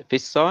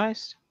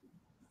size?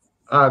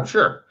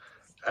 Sure.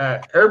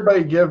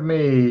 Everybody give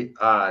me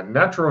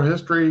natural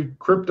history,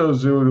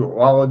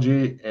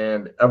 cryptozoology,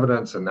 and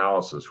evidence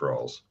analysis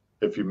rolls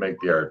if you make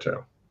the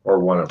R2 or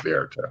one of the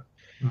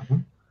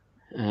R2.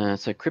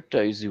 So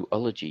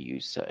cryptozoology, you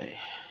say?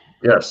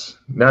 Yes,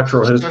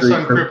 natural history. That's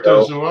on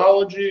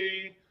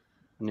cryptozoology.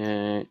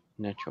 No,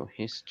 natural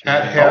history.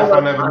 At half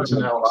on evidence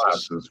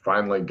analysis. Has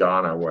finally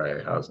gone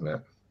away, hasn't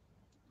it?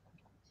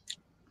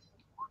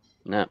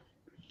 No.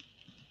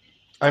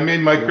 I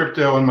made my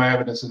crypto and my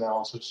evidence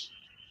analysis.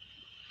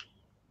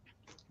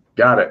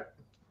 Got it.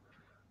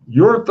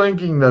 You're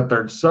thinking that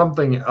there's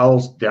something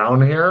else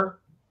down here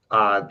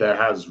that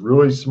has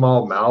really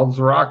small mouths,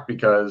 Rock,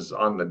 because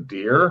on the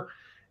deer,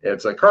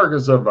 it's a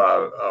carcass of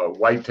a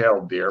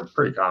white-tailed deer,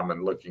 pretty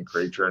common-looking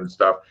creature and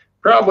stuff.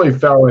 Probably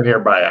fell in here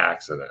by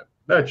accident.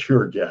 That's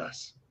your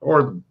guess.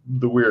 Or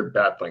the weird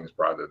bat things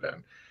brought it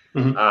in.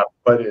 Mm-hmm.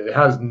 But it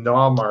has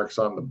gnaw marks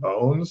on the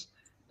bones,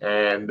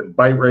 and the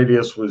bite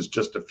radius was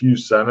just a few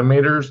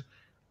centimeters.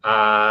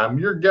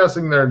 You're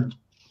guessing there's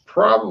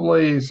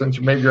probably, since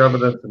you made your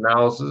evidence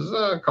analysis,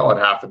 call it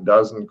half a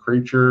dozen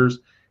creatures,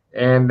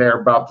 and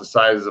they're about the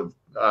size of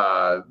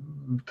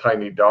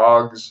tiny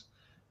dogs,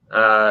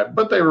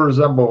 but they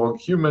resemble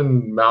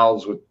human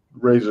mouths with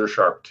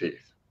razor-sharp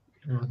teeth.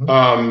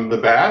 Mm-hmm. The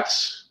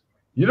bats?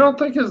 You don't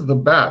think it's the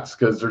bats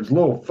because there's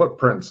little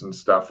footprints and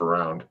stuff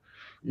around.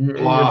 If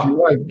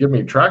you like, give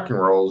me tracking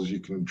rolls, you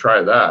can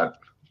try that.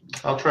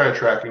 I'll try a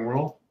tracking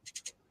roll.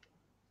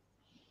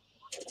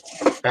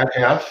 At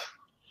half.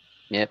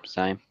 Yep,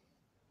 same.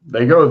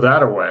 They go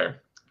that away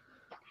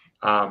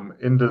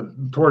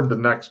toward the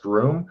next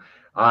room.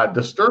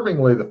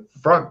 Disturbingly, the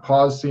front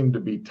paws seem to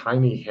be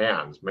tiny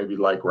hands, maybe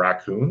like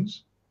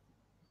raccoons.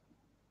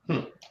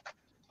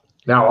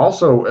 Now,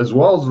 also, as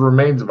well as the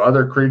remains of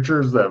other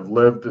creatures that have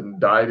lived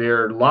and died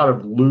here, a lot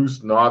of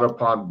loose, gnawed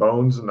upon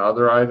bones and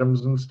other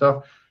items and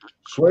stuff.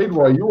 Suede,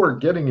 while you were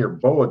getting your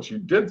bullets, you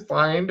did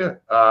find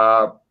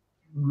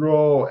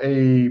roll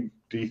a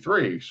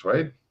D3,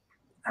 Suede.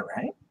 All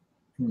right.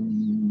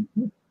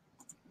 Mm-hmm.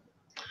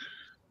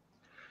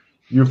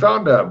 You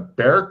found a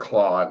bear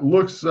claw. It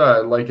looks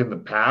like in the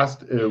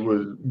past it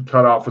was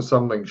cut off with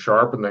something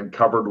sharp and then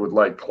covered with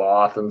like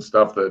cloth and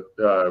stuff that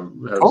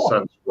has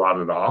since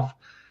rotted off.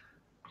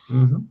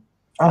 Mm-hmm.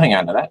 I'll hang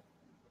on to that.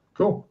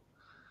 Cool.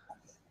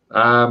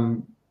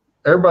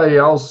 Everybody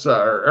else,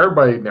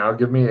 everybody now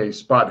give me a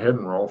spot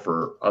hidden roll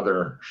for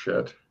other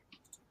shit.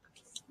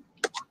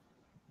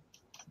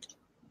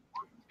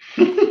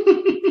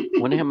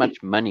 Wonder how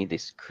much money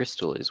this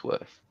crystal is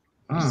worth.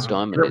 This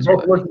diamond You're is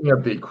both worth. looking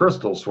at the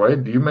crystal,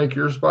 Suede. Do you make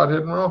your spot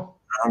hidden roll?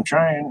 I'm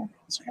trying.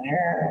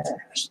 Here.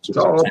 It's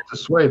all up to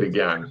Suede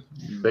again.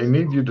 They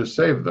need you to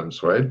save them,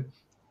 Suede.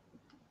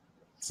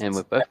 And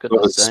we've both got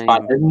the same.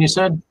 Spot hidden, you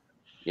said?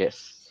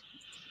 Yes.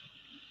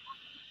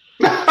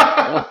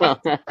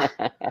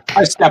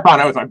 I step on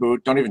it with my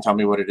boot. Don't even tell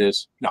me what it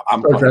is. No,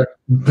 I'm okay.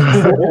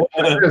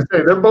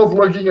 They're both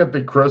looking at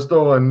the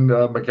crystal, and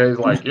Mackay's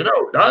like,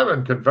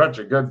 diamond can fetch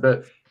a good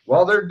bit.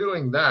 While they're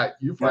doing that,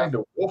 you find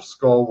a wolf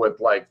skull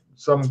with like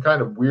some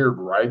kind of weird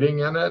writing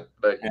in it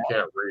that you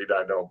can't read,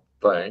 I don't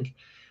think,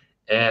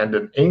 and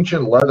an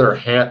ancient leather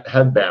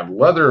headband.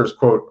 Leather is,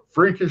 quote,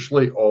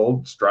 freakishly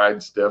old,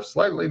 stride stiff,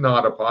 slightly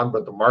gnawed upon,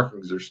 but the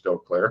markings are still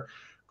clear.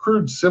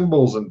 Crude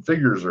symbols and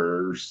figures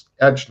are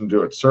etched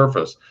into its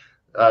surface.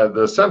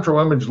 The central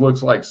image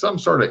looks like some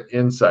sort of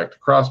insect, a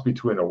cross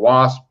between a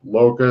wasp,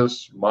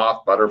 locust,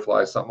 moth,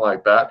 butterfly, something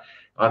like that.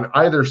 On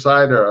either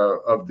side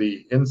of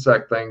the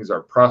insect things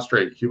are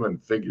prostrate human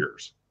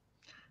figures.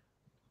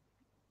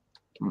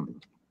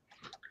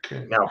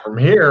 Okay. Now from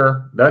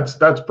here, that's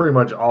pretty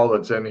much all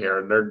that's in here.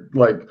 And they're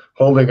like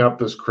holding up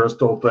this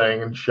crystal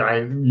thing and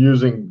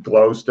using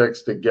glow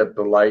sticks to get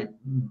the light.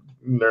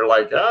 And they're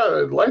like,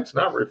 the light's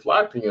not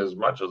reflecting as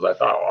much as I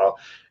thought. Well,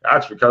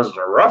 that's because it's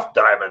a rough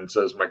diamond,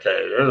 says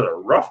Mackay. There's a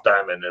rough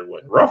diamond, and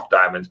with rough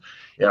diamonds,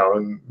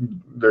 and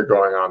they're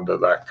going on to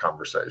that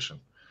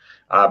conversation.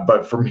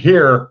 But from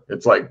here,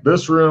 it's like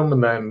this room,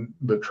 and then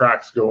the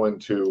tracks go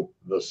into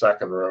the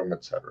second room,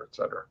 et cetera, et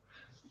cetera.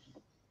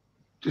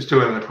 Just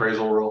doing an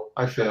appraisal roll.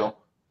 I fail.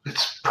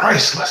 It's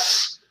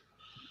priceless.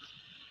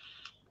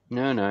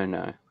 No.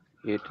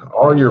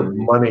 All your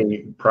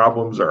money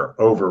problems are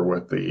over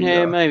with the...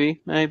 Yeah,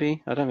 maybe. I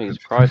don't think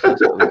it's priceless,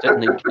 but we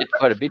definitely get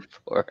quite a bit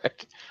for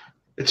it.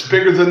 It's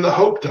bigger than the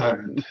Hope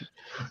Diamond.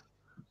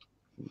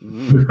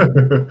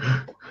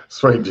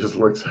 Sway just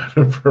looks at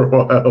him for a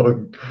while.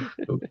 And...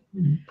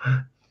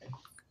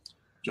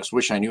 Just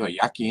wish I knew a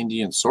Yaqui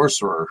Indian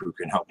sorcerer who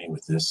can help me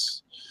with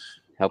this.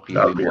 Help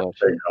you with what?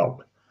 Big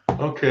help.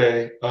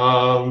 Okay.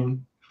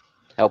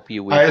 Help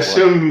you with I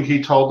assume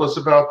he told us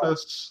about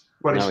this.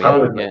 What he's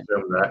telling me.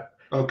 That.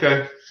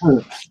 Okay.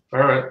 All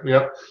right.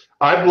 Yep.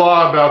 I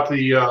blah about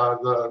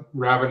the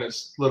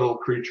ravenous little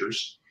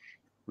creatures.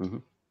 Mm-hmm.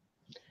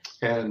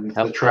 And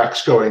the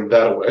tracks going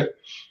that way.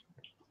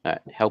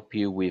 Help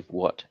you with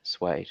what,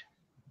 Suede?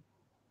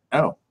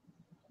 Oh.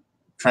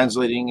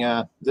 Translating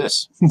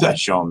this.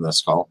 Show him the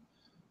skull.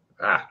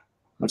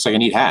 Looks like a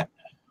neat hat.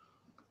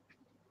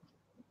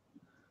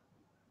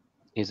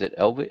 Is it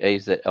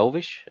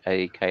Elvish,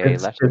 aka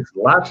Latin? It's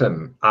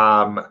Latin.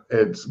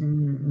 It's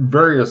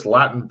various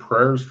Latin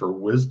prayers for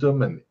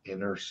wisdom and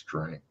inner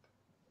strength.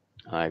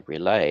 I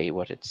relay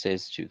what it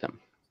says to them.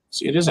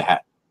 See, it is a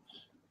hat.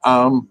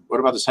 What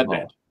about this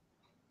headband?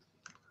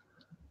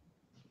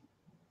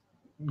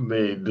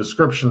 The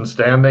description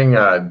standing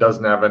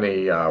doesn't have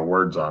any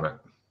words on it.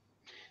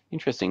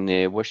 Interesting.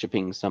 They're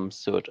worshipping some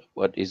sort.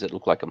 What is it?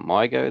 Look like a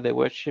Mygo they're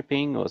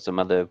worshipping, or some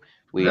other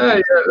weird?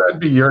 Yeah, that'd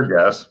be your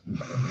guess.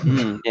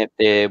 Yeah,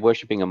 they're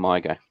worshipping a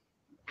Mygo.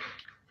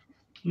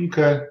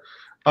 Okay.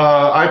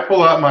 I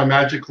pull out my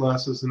magic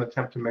glasses and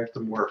attempt to make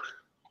them work.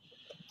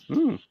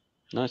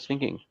 Nice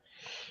thinking.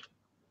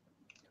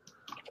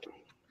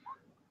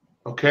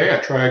 Okay, I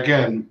try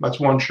again. That's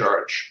one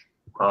charge.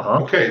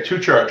 Okay, 2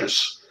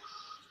 charges.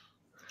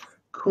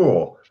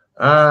 Cool.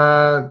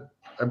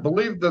 I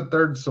believe that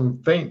there's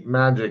some faint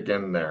magic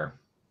in there.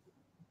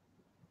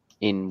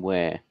 In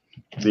where?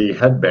 The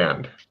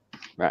headband.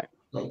 Right.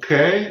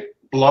 Okay,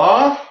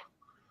 blah.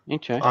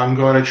 Okay. I'm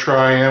going to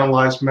try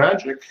analyze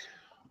magic.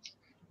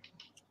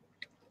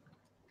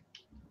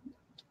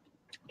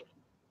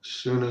 As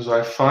soon as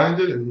I find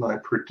it in my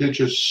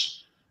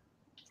prodigious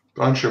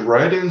bunch of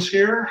write-ins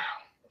here.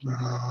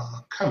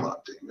 Come on,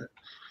 damn it.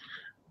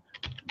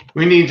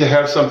 We need to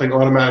have something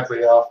automatically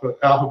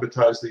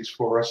alphabetize these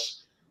for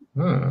us.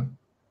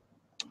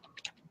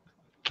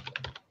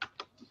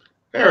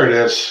 There it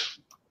is.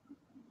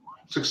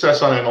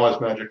 Success on analyze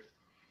magic.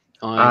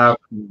 From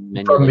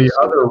the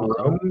other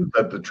room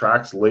that the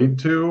tracks lead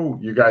to,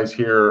 you guys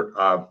hear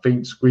a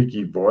faint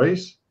squeaky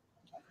voice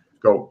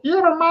go,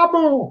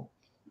 Yiramabu!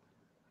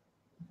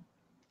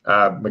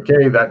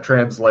 Mackay, that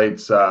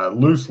translates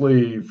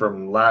loosely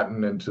from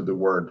Latin into the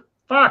word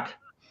fuck.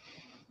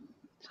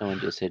 Someone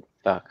just said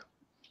fuck.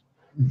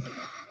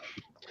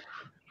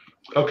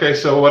 Okay,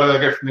 so what did I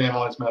get from the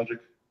analyze magic?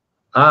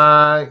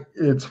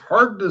 It's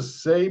hard to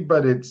say,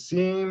 but it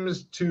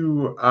seems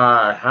to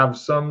have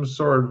some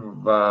sort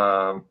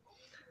of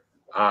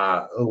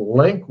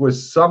link with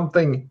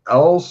something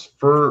else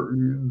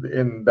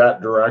in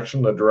that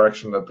direction, the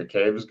direction that the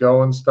caves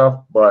go and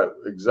stuff. But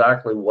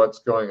exactly what's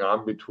going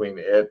on between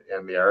it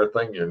and the other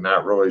thing, you're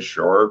not really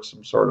sure. It's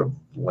some sort of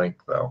link,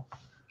 though.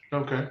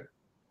 Okay.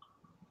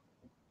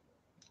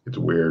 It's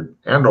weird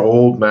and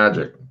old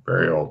magic,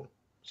 very old,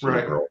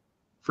 right? Old.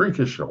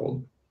 Freakish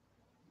old,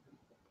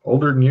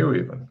 older than you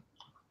even.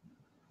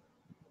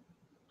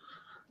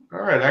 All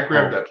right, I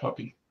grabbed that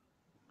puppy.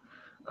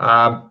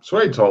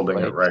 Swade's holding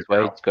it right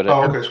now.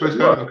 Okay, Swade's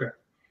got it. Okay.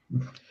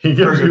 He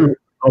gives you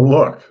a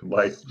look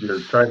like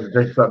you're trying to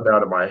take something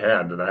out of my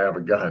hand, and I have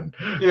a gun.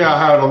 Yeah,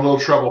 I had a little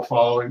trouble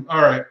following.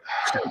 All right.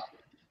 Yeah,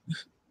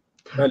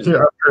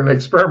 after an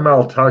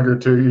experimental tug or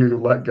two, you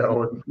let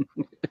go.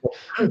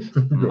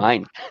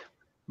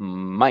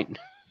 Mine.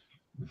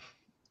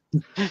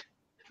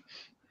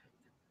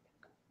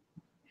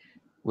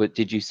 What,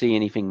 did you see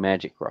anything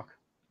magic, Rock?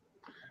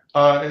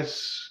 I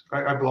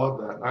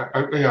blogged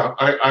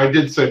that. I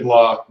did say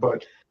blah,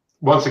 but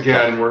once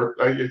again,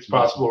 it's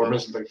possible we're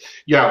missing things.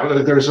 Yeah,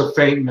 there's a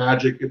faint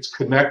magic. It's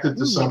connected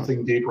to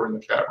something deeper in the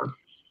cavern.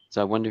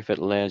 So I wonder if it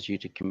allows you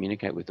to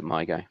communicate with the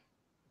Mygo.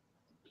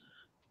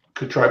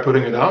 Could try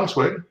putting it on,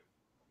 Swade.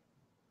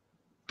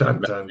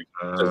 Dun, dun,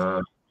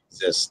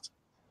 exist.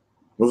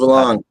 Move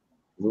along.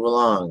 Move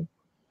along.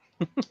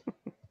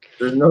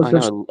 There's no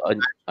such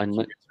I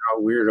know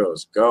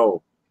weirdos.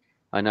 Go.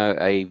 I know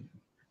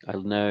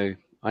the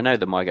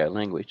Mygo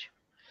language.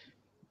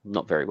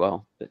 Not very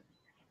well, but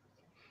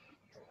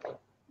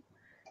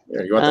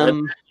here, you want the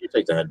headband? You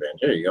take the headband.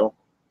 Here you go.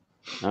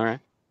 All right.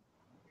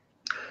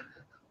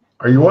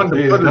 Are you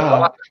wanting to put it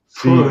on?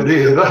 Put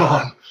it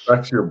on.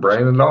 Affects your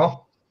brain at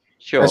all?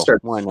 Sure.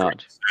 Why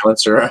not?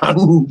 Silence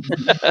around.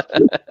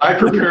 I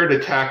prepare to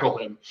tackle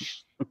him.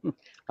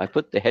 I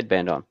put the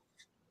headband on.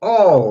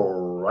 All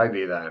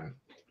righty then.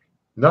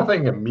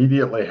 Nothing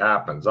immediately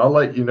happens. I'll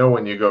let you know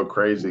when you go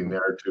crazy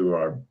there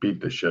to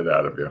beat the shit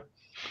out of you.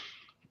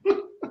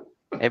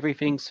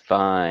 Everything's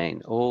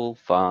fine. All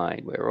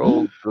fine. We're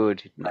all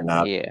good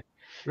here.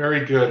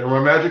 Very good. And my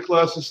magic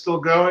class is still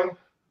going?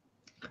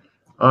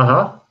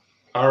 Uh-huh.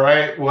 All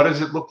right. What does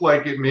it look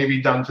like it may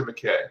be done to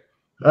Mackay?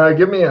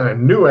 Give me a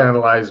new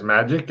analyze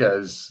magic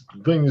as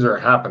things are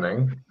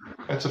happening.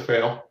 That's a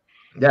fail.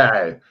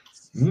 Yeah.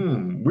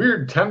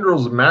 Weird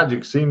tendrils of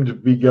magic seem to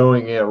be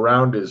going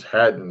around his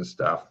head and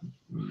stuff.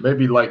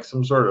 Maybe like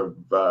some sort of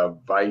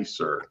vice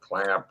or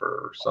clamp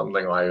or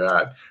something like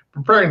that.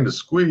 Preparing to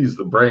squeeze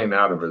the brain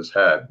out of his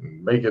head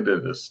and make it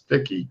a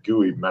sticky,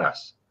 gooey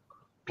mess.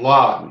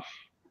 Blah.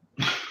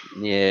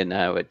 Yeah,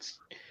 no, it's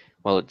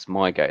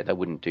Mygo. They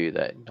wouldn't do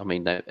that. I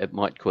mean, it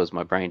might cause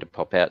my brain to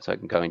pop out so I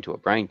can go into a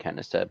brain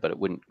canister, but it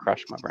wouldn't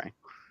crush my brain.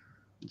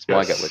 It's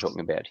Mygo we're talking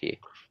about here.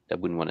 They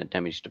wouldn't want to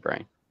damage the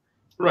brain.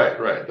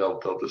 Right. They'll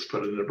just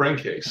put it in a brain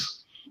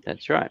case.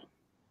 That's right.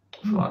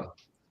 Fun.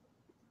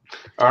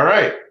 All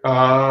right.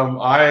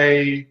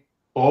 I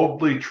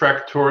boldly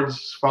trek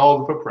towards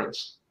follow the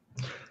footprints.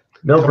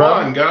 No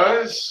problem. Come on,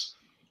 guys.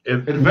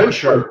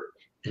 Adventure.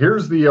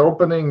 Here's the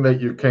opening that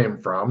you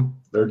came from.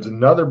 There's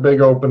another big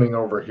opening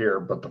over here,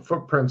 but the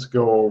footprints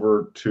go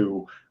over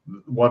to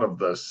one of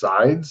the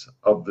sides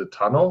of the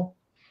tunnel.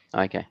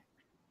 Okay.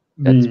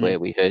 That's where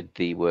we heard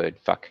the word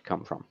fuck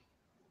come from.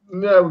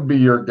 That would be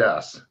your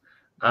guess.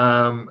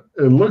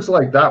 It looks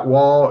like that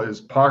wall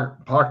is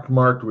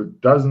pockmarked with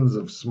dozens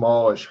of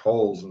smallish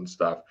holes and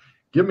stuff.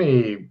 Give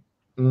me,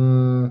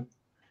 you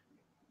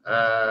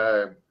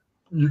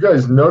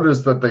guys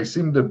notice that they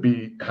seem to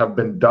have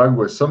been dug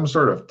with some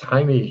sort of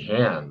tiny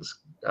hands.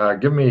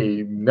 Give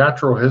me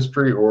natural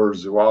history or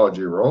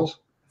zoology rolls.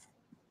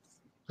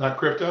 Not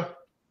crypto?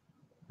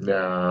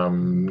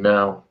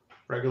 No.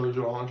 Regular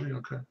zoology?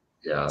 Okay.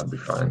 Yeah, that'd be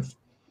fine.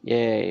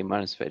 Yay,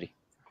 minus 30.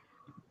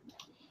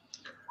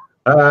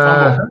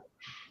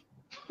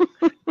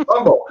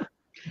 Fumble.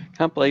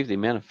 Can't believe the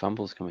amount of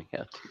fumbles coming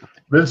out.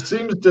 This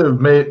seems to have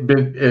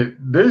been it.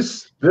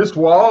 This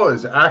wall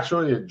is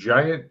actually a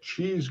giant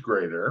cheese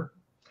grater.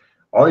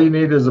 All you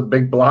need is a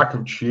big block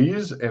of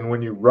cheese, and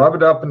when you rub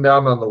it up and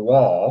down on the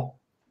wall,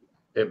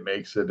 it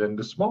makes it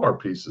into smaller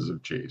pieces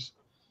of cheese.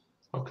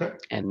 Okay.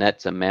 And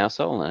that's a mouse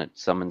hole, and it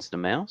summons the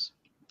mouse?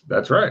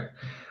 That's right.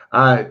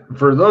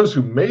 For those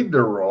who made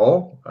their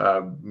roll,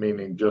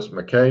 meaning just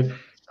Mackay,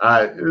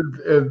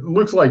 it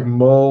looks like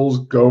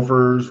moles,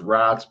 gophers,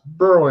 rats,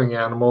 burrowing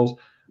animals,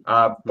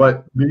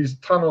 but these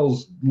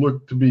tunnels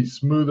look to be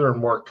smoother and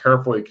more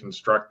carefully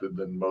constructed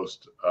than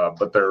most,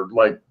 but they're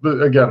like,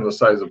 again, the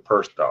size of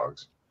purse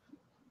dogs.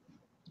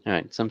 All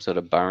right, some sort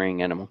of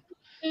burrowing animal.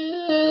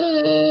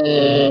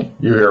 You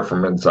hear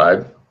from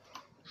inside.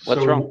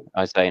 What's wrong?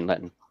 I say in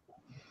Latin.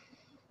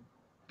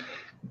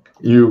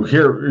 You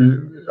hear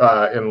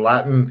in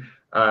Latin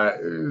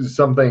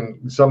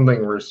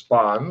something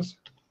responds.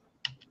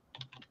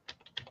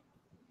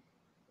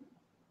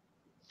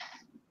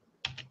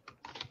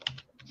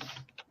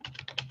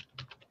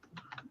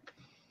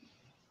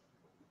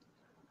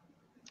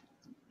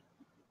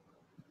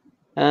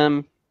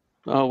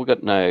 Well, we've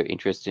got no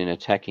interest in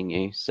attacking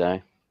you,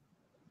 so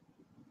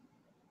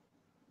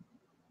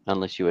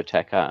unless you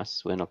attack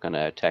us, we're not going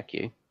to attack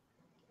you.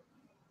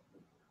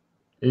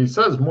 He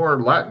says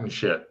more Latin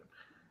shit.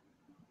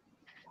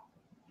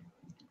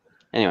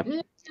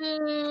 Anyway,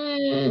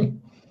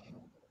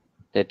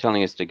 they're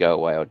telling us to go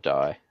away or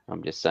die.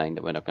 I'm just saying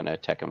that we're not going to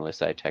attack them unless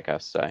they attack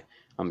us. So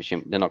I'm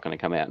assuming they're not going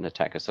to come out and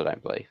attack us. I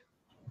don't believe.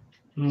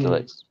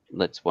 So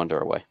let's wander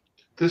away.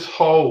 This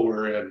hole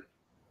we're in.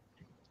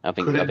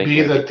 Could it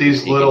be that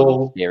these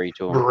little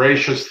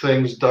voracious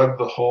things dug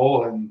the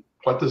hole, and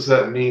what does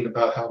that mean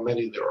about how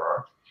many there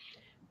are?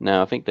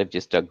 No, I think they've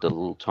just dug the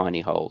little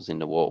tiny holes in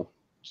the wall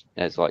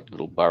as like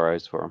little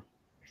burrows for them.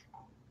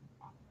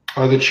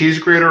 Are the cheese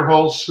grater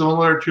holes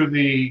similar to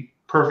the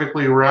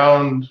perfectly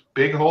round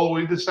big hole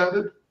we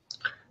descended?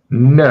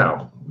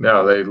 No,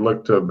 they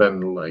look to have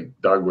been like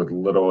dug with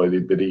little itty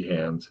bitty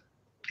hands.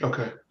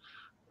 Okay,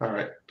 all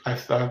right. I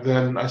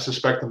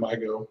suspect the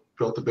Mygo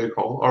built the big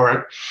hole. All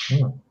right.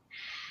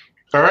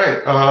 All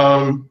right.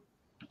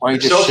 Why you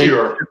just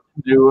do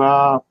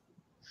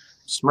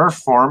Smurf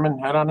form and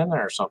head on in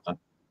there or something?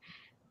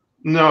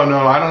 No,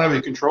 I don't have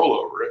any control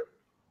over it.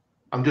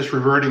 I'm just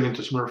reverting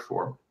into Smurf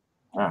form.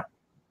 Ah.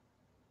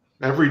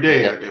 Every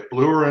day I get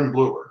bluer and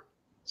bluer.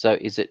 So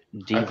is it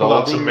devolving? I pull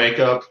out some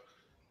makeup,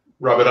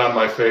 rub it on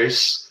my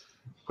face,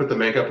 put the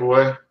makeup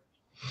away.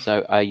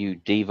 So are you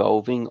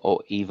devolving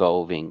or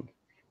evolving?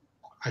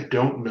 I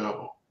don't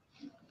know.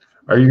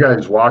 Are you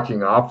guys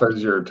walking off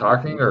as you're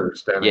talking or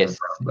standing in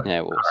front of them?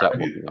 Yeah, we'll start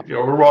walking off. Yeah,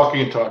 we're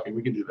walking and talking.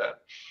 We can do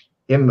that.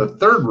 In the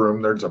third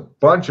room, there's a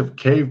bunch of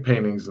cave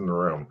paintings in the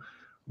room.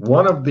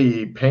 One of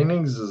the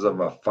paintings is of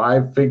a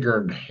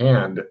 5-fingered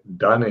hand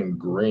done in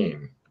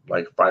green,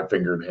 like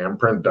 5-fingered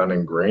handprint done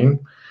in green.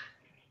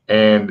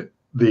 And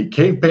the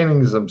cave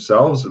paintings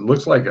themselves, it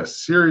looks like a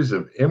series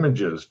of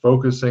images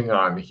focusing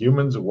on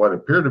humans and what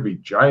appear to be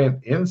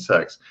giant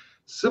insects,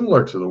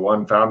 similar to the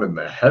one found in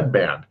the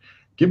headband.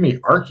 Give me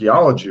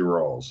archaeology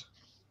rolls.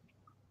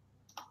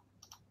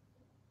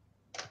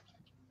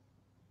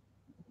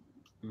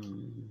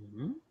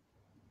 Mm-hmm.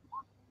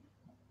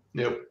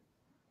 Nope.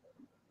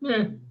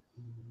 Yeah.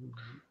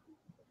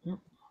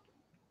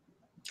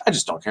 I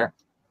just don't care.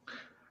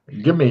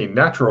 Give me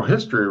natural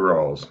history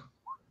rolls.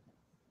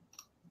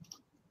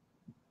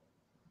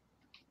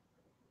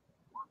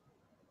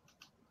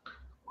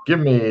 Give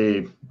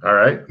me, all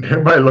right.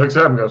 Everybody looks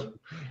up and goes,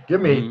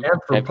 give me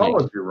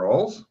anthropology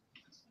rolls.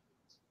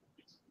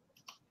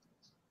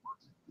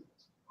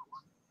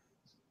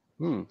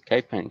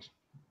 Cave paintings.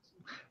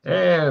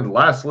 And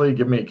lastly,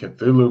 give me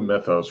Cthulhu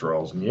Mythos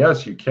rolls. And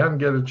yes, you can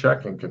get a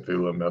check in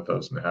Cthulhu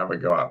Mythos and have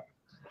it go up.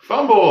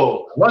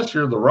 Fumble! Unless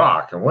you're the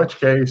Rock, in which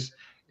case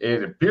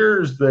it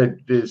appears that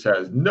this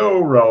has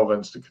no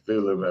relevance to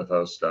Cthulhu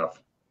Mythos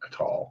stuff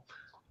at all.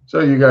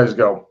 So you guys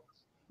go,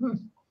 All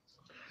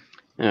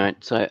right,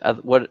 so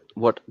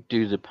what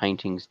do the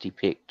paintings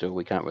depict, or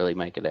we can't really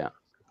make it out?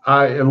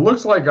 It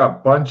looks like a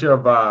bunch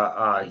of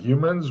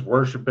humans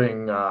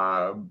worshiping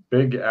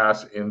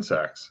big-ass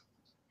insects.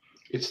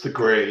 It's the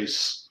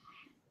Greys.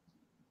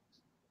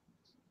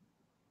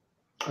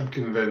 I'm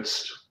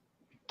convinced.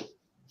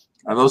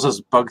 Are those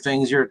bug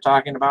things you're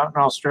talking about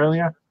in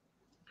Australia?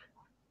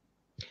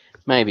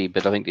 Maybe,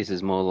 but I think this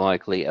is more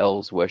likely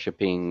elves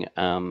worshipping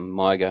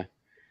Myga.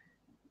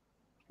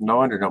 No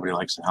wonder nobody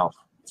likes the help,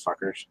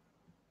 fuckers.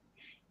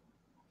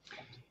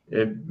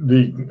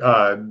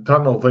 The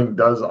tunnel thing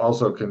does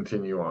also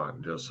continue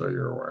on, just so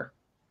you're aware.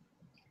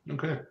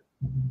 Okay.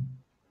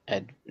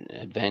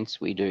 Advance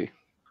we do.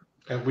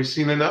 Have we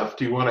seen enough?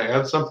 Do you want to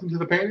add something to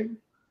the painting?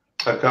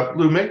 I've got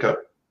blue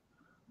makeup.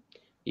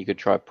 You could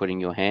try putting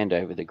your hand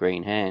over the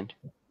green hand.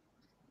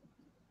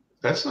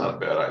 That's not a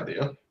bad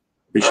idea.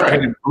 We should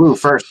paint it blue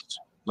first.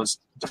 Let's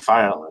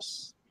defile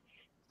this.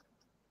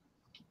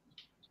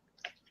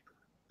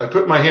 I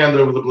put my hand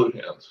over the blue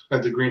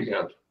hand, the green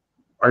hand.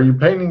 Are you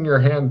painting your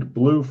hand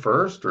blue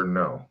first or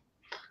no?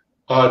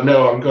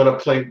 No, I'm going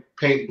to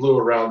paint blue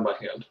around my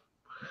hand.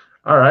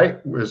 All right.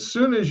 As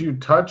soon as you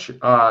touch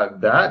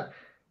that,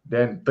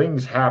 then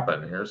things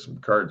happen. Here's some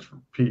cards for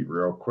Pete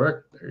real quick.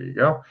 There you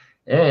go.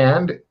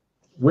 And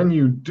when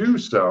you do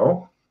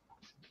so,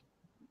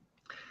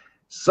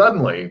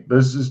 suddenly,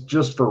 this is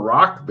just for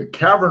rock, the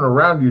cavern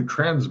around you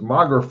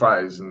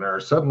transmogrifies, and there are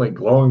suddenly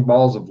glowing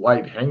balls of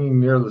light hanging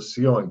near the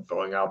ceiling,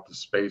 filling out the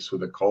space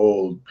with a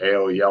cold,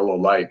 pale yellow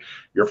light.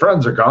 Your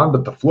friends are gone,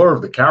 but the floor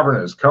of the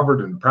cavern is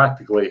covered in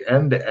practically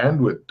end-to-end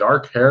with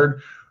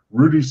dark-haired,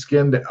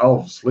 ruddy-skinned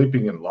elves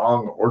sleeping in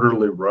long,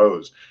 orderly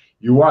rows.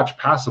 You watch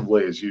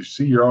passively as you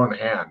see your own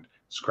hand,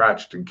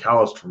 scratched and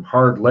calloused from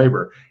hard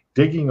labor,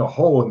 digging a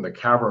hole in the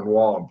cavern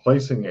wall and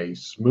placing a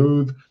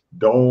smooth,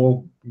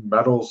 dull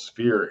metal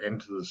sphere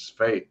into the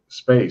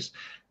space.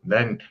 And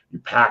then you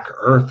pack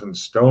earth and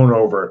stone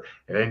over it,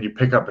 and then you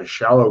pick up a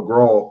shallow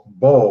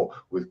bowl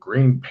with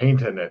green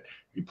paint in it.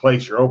 You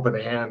place your open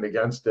hand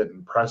against it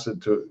and press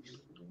it to.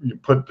 You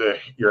put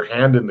your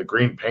hand in the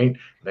green paint,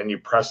 and then you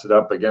press it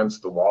up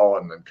against the wall,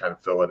 and then kind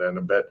of fill it in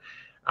a bit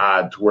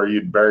to where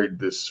you'd buried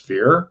this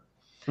sphere.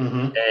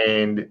 Mm-hmm.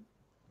 And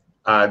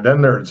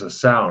then there's a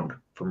sound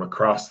from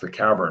across the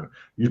cavern.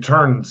 You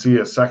turn and see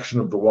a section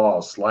of the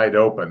wall slide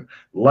open.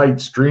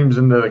 Light streams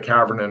into the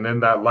cavern, and in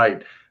that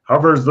light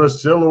hovers the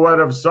silhouette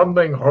of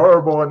something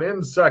horrible and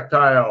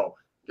insectile.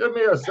 Give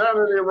me a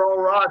sanity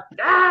roll, Rock.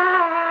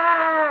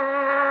 Ah!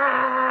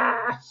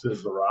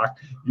 Says the Rock.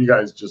 You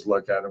guys just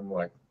look at him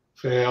like,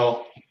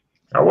 fail.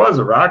 How was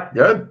it, Rock?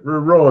 Good?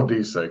 Roll a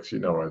d6. You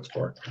know what it's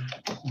for.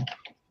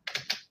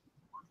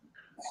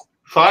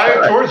 5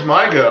 right. Towards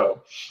my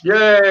go.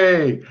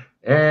 Yay!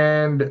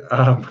 And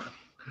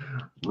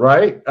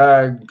right,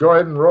 go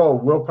ahead and roll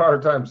willpower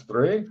times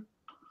 3.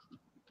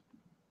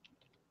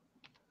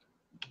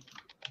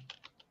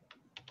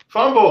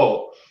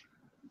 Fumble.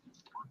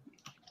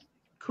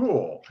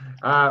 Cool.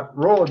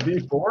 Roll a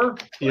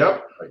d4.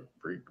 Yep. Like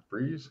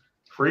freeze.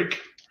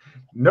 Freak.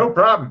 No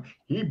problem.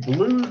 He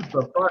blues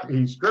the fuck.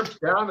 He strips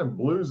down and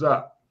blues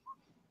up.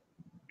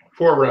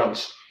 4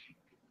 rounds.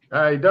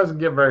 He doesn't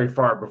get very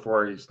far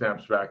before he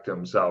snaps back to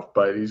himself,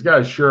 but he's got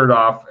his shirt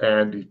off,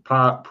 and he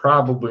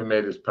probably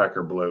made his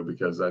pecker blue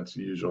because that's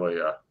usually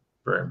a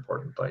very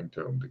important thing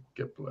to him to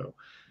get blue.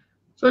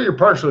 So you're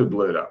partially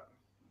blued up,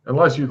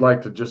 unless you'd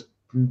like to just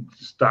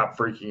stop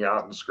freaking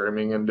out and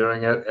screaming and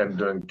doing it and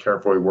then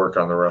carefully work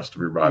on the rest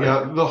of your body.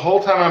 Yeah, the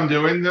whole time I'm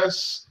doing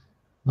this,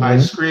 I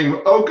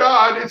scream, "Oh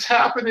God, it's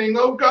happening!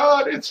 Oh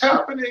God, it's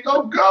happening!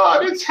 Oh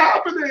God, it's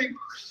happening!"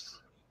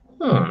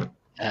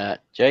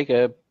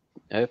 Jacob.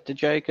 After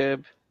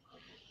Jacob.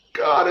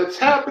 God, it's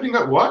happening.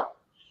 What?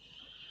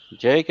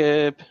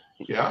 Jacob.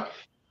 Yeah.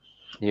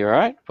 You all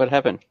right? What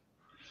happened?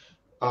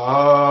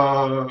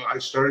 I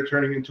started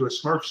turning into a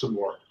Smurf some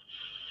more.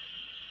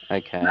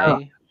 Okay.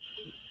 No.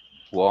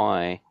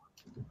 Why?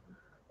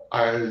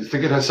 I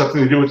think it has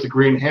something to do with the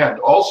green hand.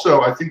 Also,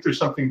 I think there's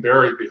something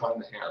buried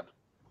behind the hand.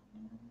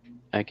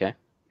 Okay.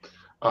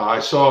 I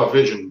saw a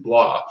vision.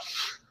 Blah.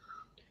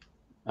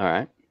 All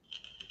right.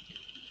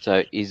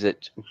 So is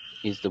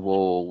the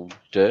wall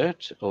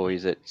dirt or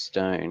is it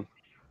stone?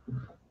 A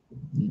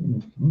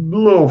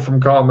little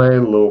from column A,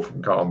 a little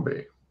from column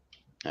B.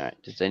 All right.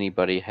 Does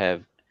anybody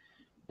have?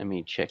 Let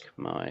me check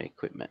my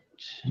equipment.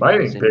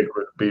 Mining pick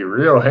would be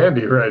real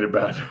handy right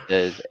about it.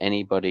 Does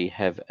anybody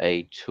have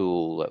a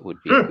tool that would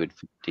be good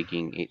for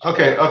digging it?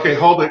 Okay,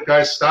 hold it,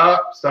 guys.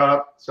 Stop.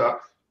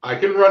 I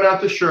can run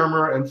out to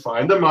Shermer and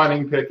find the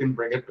mining pick and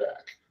bring it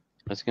back.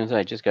 I was going to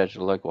say, just go to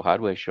the local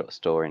hardware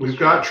store. We've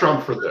got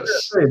Trump for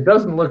this. It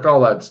doesn't look all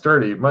that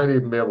sturdy. You might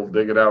even be able to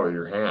dig it out with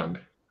your hand.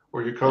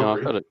 Or your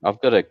no,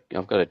 I've got a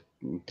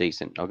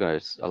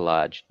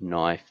large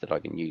knife that I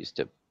can use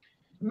to.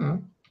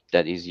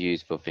 That is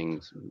used for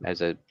things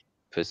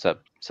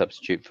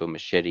substitute for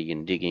machete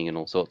and digging and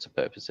all sorts of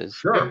purposes.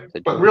 Sure.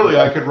 Yeah, but really,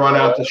 I could run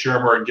out to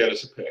Shermer and get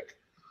us a pick.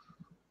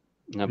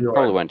 No,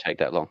 probably won't take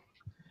that long.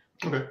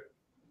 Okay.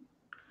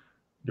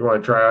 You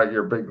want to try out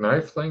your big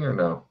knife thing or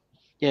no?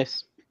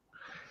 Yes.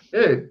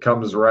 It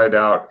comes right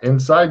out.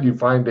 Inside, you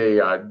find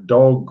a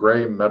dull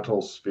gray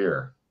metal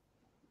sphere.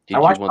 Did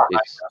you want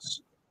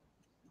this?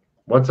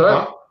 What's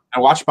that? I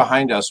watched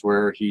behind us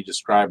where he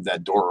described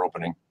that door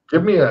opening.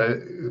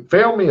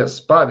 Fail me a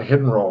spot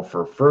hidden roll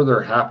for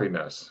further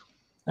happiness.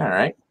 All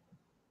right.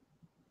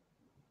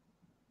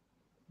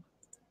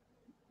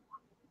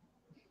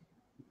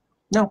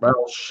 No.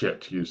 Well,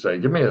 shit, you say.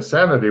 Give me a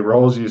sanity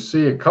rolls. You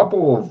see a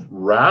couple of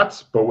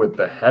rats, but with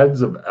the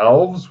heads of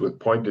elves with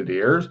pointed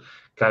ears,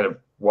 kind of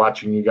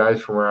watching you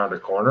guys from around a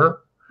corner.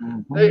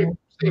 Mm-hmm. They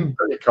seem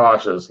pretty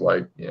cautious,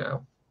 like, Hang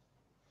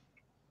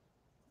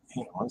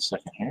on 1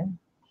 second here.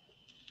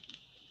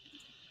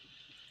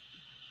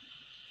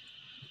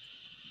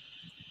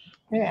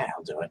 Yeah,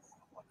 I'll do it.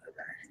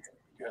 Whatever.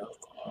 Here we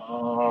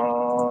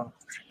go.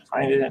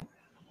 Find it.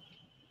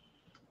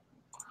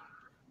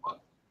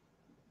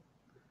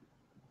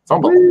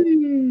 Fumble.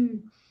 Whee!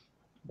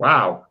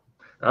 Wow.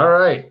 All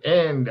right.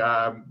 And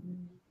right.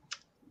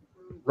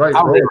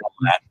 I'll reroll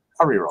that.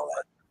 I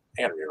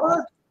gotta reroll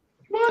it.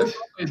 What?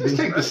 Just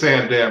take the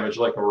sand damage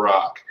like a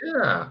rock.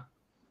 Yeah.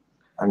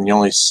 I'm the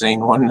only sane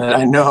one that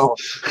I know.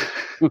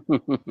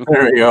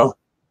 There we go.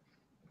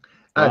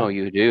 Oh,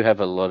 you do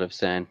have a lot of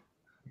sand.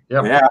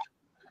 Yep. Yeah.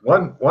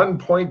 1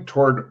 point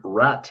toward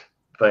rat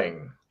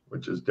thing,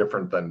 which is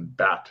different than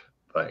bat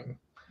thing.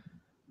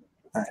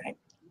 All right.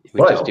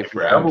 Which is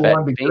different from if you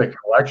wanted to get a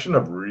collection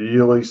of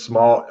really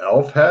small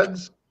elf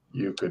heads,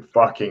 you could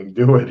fucking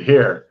do it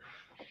here.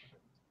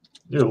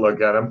 You look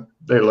at them,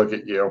 they look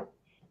at you,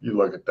 you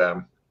look at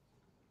them.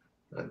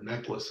 A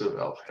necklace of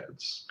elf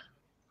heads.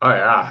 Oh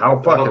yeah, how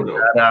fucking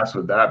badass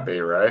would that be,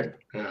 right?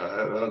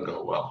 Yeah, that'll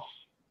go well.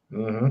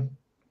 Mm-hmm.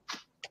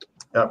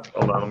 Yep.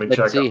 Hold on, let me check.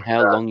 Let's see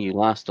how long you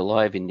last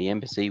alive in the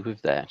embassy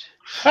with that.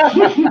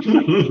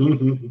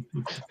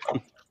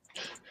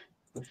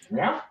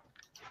 Yeah.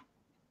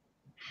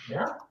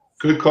 Yeah.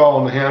 Good call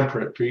on the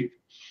handprint, Pete.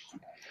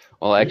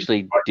 Well, I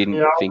actually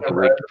didn't think it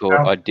would.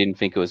 I didn't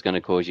think it was going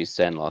to cause you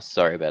sand loss.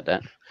 Sorry about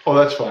that. Oh,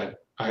 that's fine.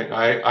 I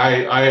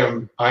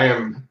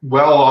am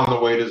well on the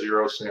way to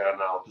 0 sand.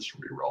 I'll just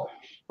re-roll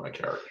my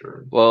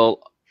character.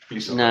 Well,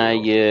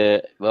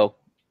 yeah. Well,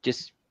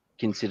 just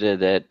consider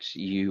that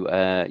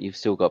you've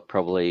still got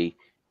probably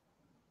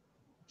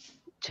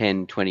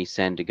 10, 20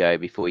 sand to go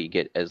before you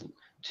get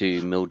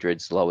to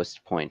Mildred's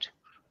lowest point.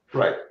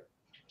 Right.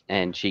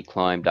 And she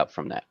climbed up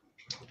from that.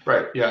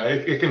 Right. Yeah,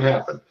 it can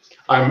happen.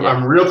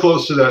 I'm real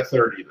close to that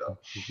 30 though.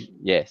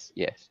 Yes.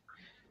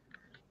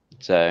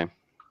 So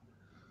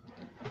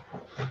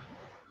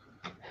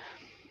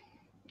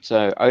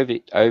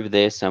over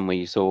there somewhere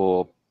you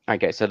saw.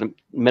 Okay, so the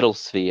metal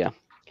sphere.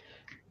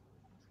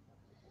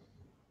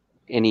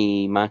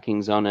 Any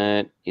markings on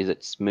it? Is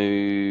it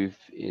smooth?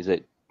 Is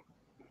it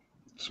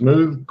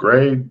smooth,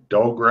 gray,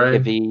 dull gray,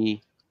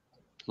 heavy,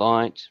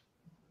 light?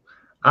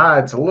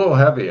 It's a little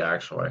heavy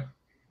actually.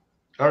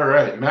 All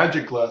right,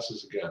 magic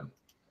glasses again.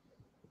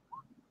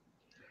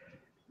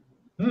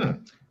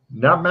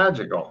 Not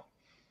magical.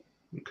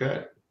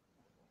 Okay.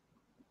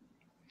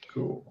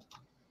 Cool.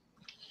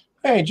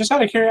 Hey, just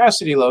out of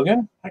curiosity,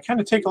 Logan, I kind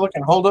of take a look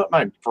and hold up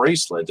my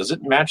bracelet. Does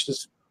it match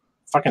this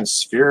fucking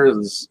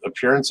sphere's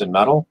appearance in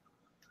metal?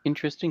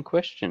 Interesting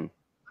question.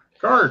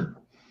 Guard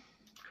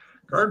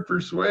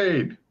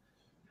persuade.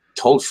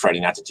 Told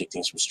Freddie not to take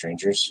things from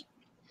strangers.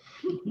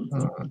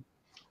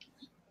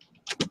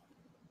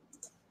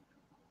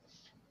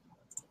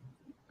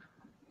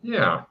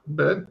 Yeah,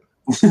 but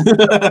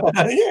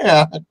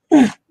yeah.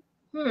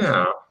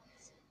 Oh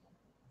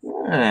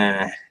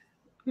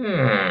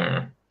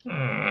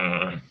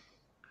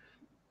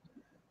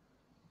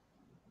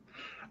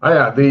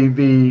yeah,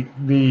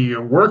 the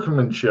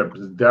workmanship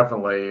is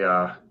definitely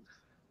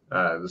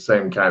the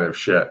same kind of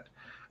shit.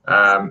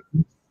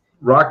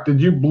 Rock, did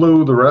you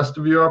blue the rest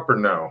of you up or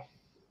no?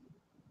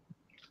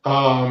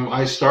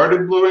 I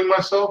started bluing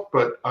myself,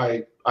 but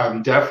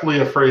I'm definitely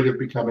afraid of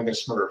becoming a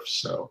Smurf,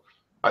 so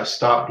I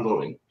stopped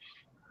bluing.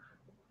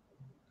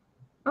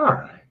 All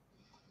right.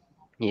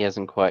 He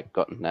hasn't quite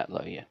gotten that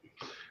low yet.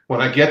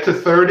 When I get to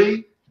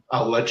 30,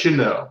 I'll let you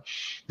know.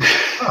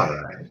 All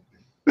right.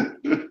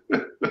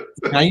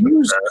 I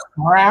use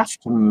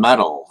craft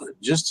metal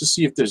just to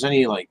see if there's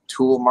any like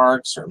tool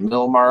marks or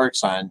mill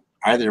marks on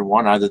either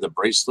the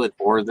bracelet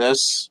or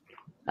this.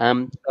 I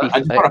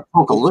just want to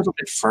poke a little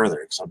bit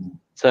further.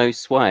 So,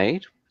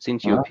 Swade,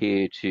 since you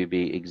appear to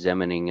be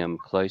examining them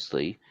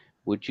closely,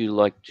 would you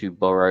like to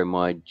borrow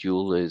my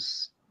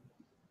jeweler's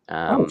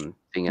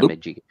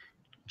thingamajig?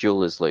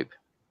 Jeweler's loop.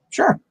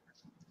 Sure.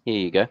 Here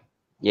you go.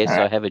 Yes, right.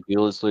 I have a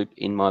jeweler's loop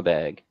in my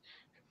bag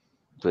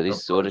for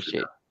this sort of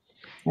shit.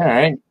 All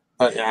right.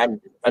 I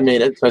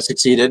made it. I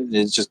succeeded.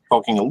 It's just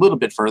poking a little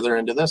bit further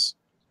into this.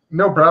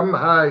 No problem.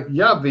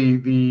 Yeah,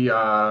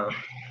 the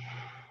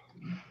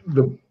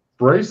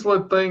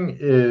bracelet thing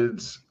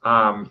is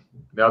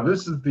now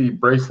this is the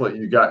bracelet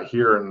you got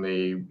here in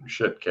the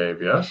shit cave,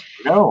 yes?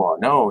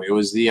 No, it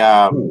was the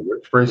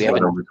which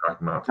bracelet are we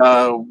talking about?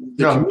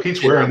 No,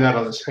 Pete's wearing that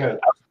on his head.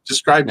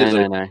 Described as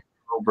a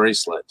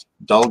bracelet,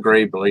 dull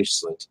gray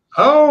bracelet.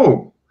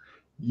 Oh,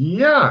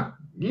 yeah.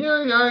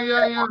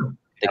 The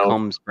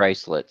comms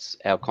bracelets,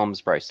 our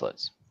comms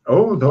bracelets.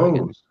 Oh,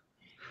 those.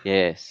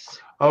 Yes.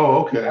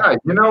 Oh, okay. Yeah,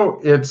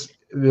 it's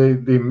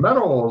the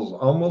metals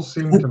almost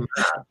seem to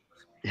match.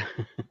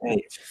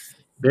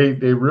 They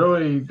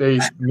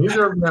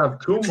neither of them have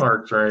tool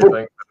marks or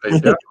anything, but they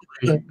definitely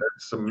there's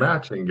some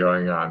matching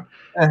going on.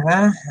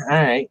 All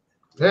right.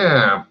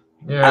 Yeah.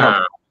 Yeah. I don't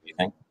know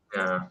anything.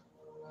 Yeah.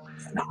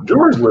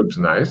 Doors looks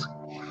nice.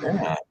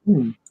 Yeah.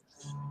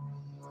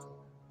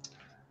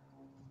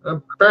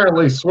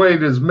 Apparently,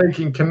 Suede is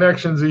making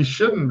connections he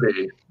shouldn't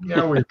be.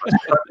 Yeah, we must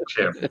punish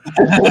him.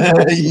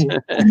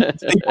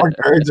 Take more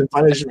cards and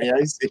punish me.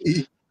 I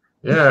see.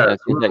 Yeah,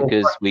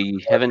 because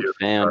we haven't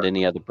found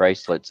any other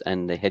bracelets,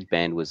 and the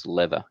headband was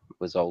leather. It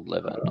was old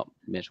leather, not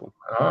metal.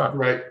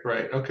 Right.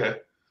 Okay.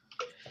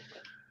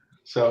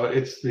 So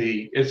it's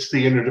the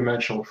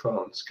interdimensional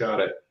phones. Got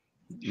it.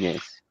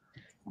 Yes.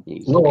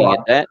 He's looking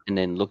at that, and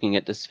then looking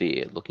at the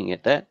sphere. Looking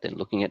at that, then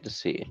looking at the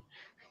sphere.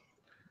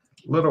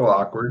 Little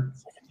awkward.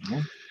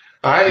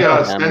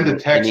 I send a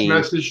text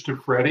message to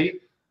Freddie.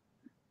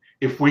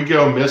 If we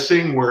go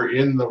missing, we're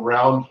in the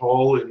round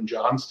hole in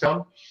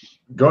Johnstown.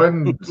 Go ahead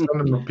and send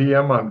him a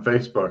PM on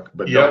Facebook,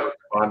 but don't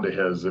respond to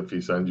his if he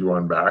sends you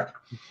one back.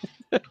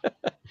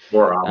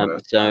 More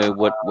ominous. So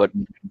what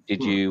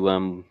did you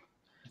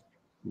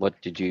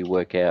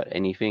work out?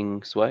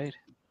 Anything, Suede?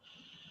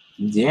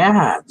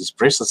 Yeah, these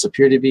bracelets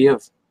appear to be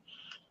of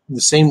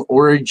the same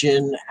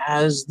origin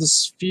as the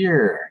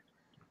sphere,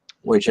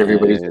 which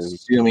everybody's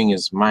assuming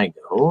is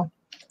Mygo.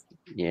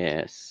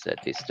 Yes,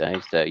 at this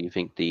stage. So you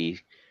think the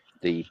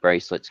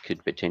bracelets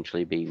could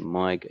potentially be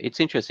Mygo? It's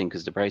interesting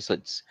because the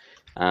bracelets,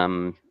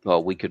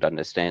 well, we could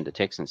understand the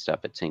text and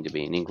stuff. It seemed to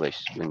be in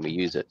English when we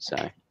use it. So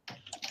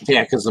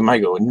yeah, because the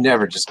Mygo would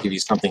never just give you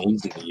something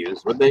easy to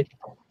use, would they?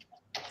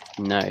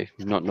 No,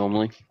 not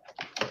normally.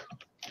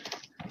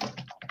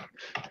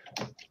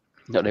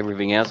 Not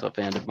everything else I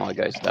found of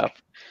Mygo stuff.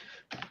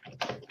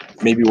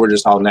 Maybe we're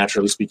just all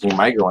naturally speaking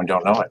Mygo and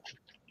don't know it.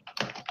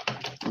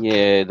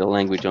 Yeah, the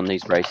language on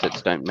these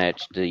bracelets don't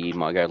match the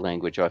Mygo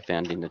language I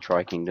found in the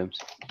Tri-Kingdoms.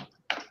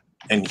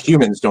 And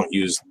humans don't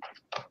use,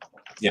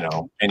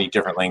 any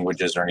different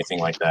languages or anything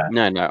like that.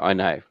 No, I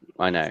know.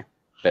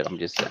 But I'm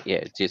just saying, yeah,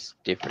 it's just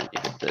different.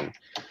 If it's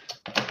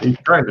He's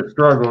trying to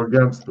struggle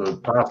against the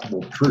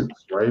possible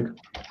truths, right?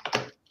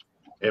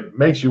 It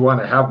makes you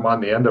want to have him on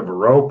the end of a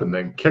rope and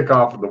then kick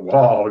off of the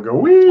wall and go,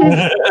 wee!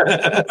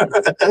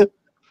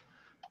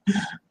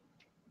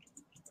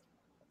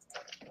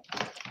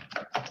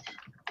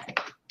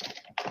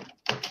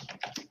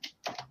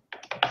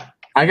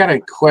 I got a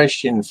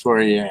question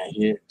for you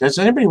here. Does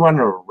anybody want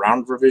a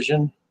round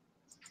revision?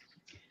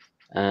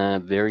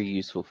 very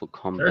useful for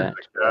combat.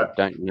 I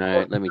don't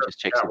know. Let me just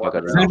check if I got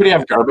it. Does anybody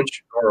have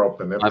garbage? Door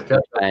open.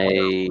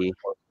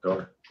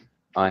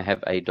 I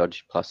have a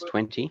dodge plus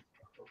 20.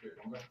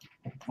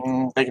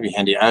 That could be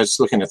handy. I was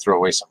looking to throw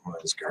away some of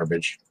this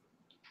garbage.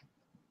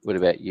 What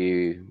about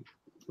you,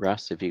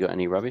 Russ? Have you got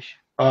any rubbish?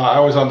 I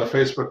was on the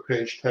Facebook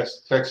page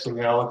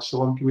texting Alex,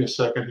 so give me a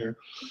second here.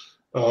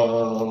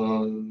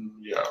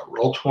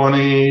 Roll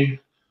 20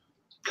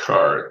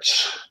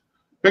 cards.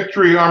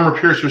 Victory, armor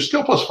piercer,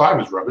 skill plus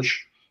 5 is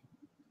rubbish.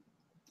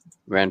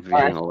 Round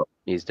vision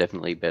is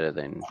definitely better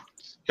than.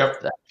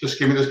 Yep. That. Just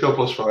give me the skill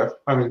plus 5.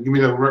 Give me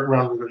the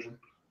round revision.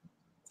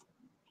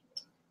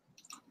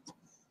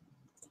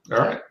 All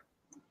right.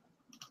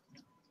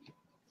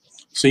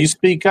 So you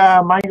speak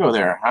Mygo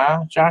there,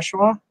 huh,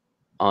 Joshua?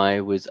 I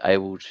was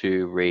able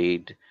to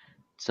read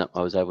some.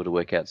 I was able to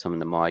work out some of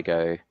the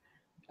Mygo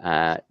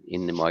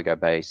in the Mygo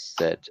base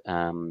that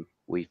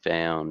we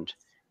found.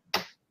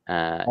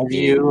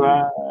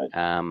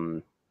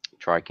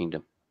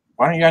 Tri-Kingdom.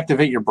 Why don't you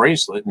activate your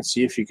bracelet and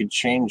see if you could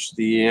change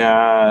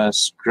the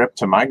script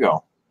to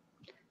Mygo?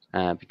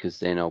 Because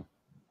then I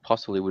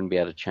possibly wouldn't be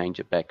able to change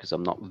it back because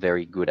I'm not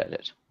very good at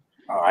it.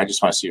 Oh, I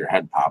just want to see your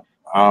head pop.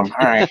 All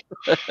right.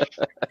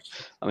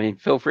 I mean,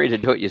 feel free to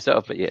do it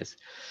yourself, but yes.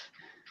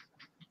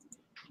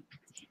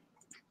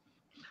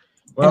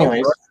 Well,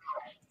 anyways.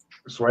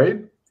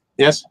 Suede?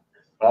 Yes?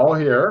 All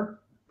here,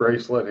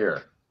 bracelet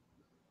here.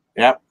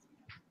 Yep.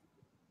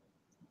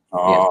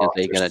 Oh, yes,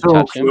 are you going to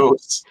touch them?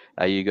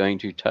 Are you going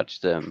to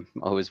touch them?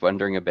 I was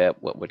wondering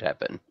about what would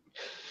happen.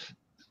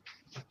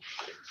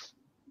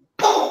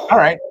 All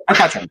right, I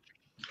touch him.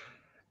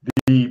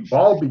 The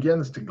ball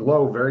begins to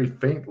glow very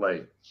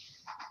faintly.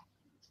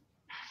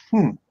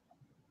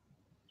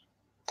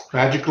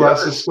 Magic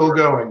glass is still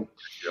going.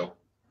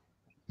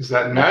 Is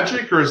that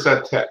magic or is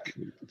that tech?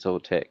 It's all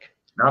tech.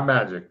 Not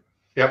magic.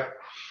 Yep.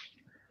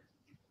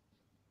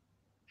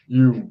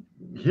 You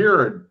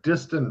hear a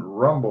distant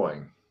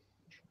rumbling.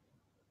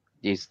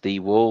 Is the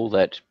wall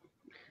that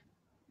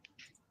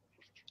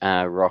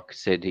Rock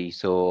said he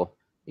saw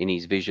in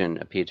his vision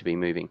appear to be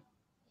moving?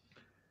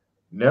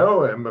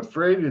 No, I'm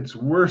afraid it's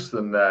worse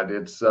than that.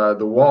 It's the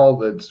wall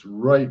that's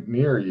right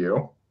near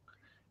you.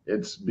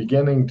 It's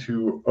beginning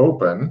to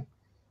open.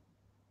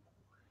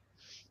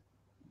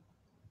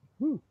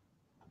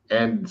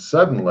 And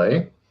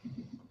suddenly,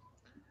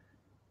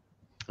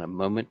 a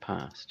moment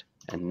passed,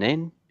 and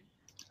then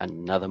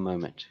another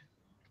moment.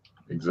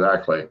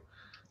 Exactly.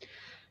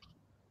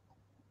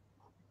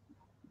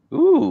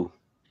 Ooh,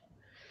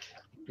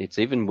 it's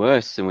even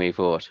worse than we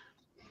thought.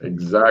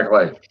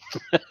 Exactly.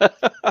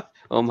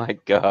 Oh my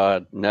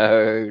God,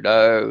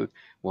 no.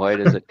 Why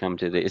does it come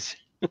to this?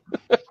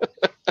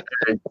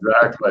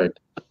 Exactly.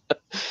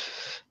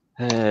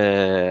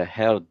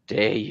 How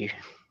dare you?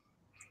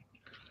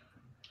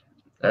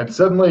 And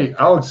suddenly,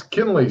 Alex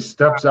Kinley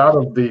steps out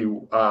of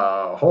the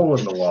hole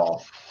in the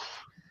wall.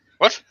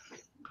 What?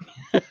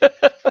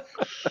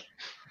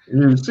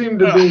 You seem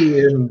to be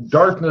in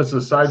darkness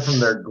aside from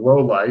their glow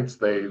lights.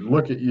 They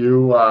look at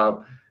you.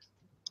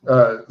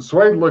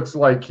 Suede looks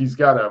like he's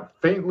got a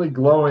faintly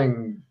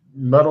glowing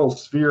metal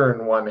sphere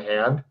in one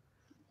hand.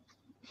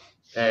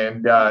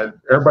 And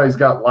everybody's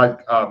got like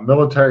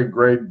military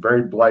grade,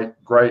 very bright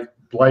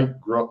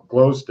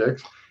glow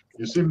sticks.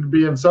 You seem to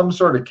be in some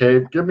sort of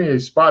cave. Give me a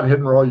spot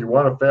hidden roll. You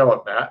want to fail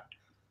it, Matt?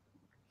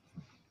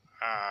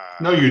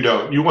 No, you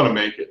don't. You want to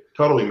make it.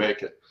 Totally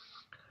make it.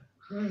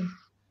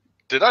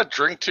 Did I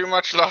drink too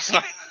much last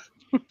night?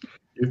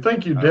 You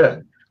think you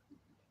did.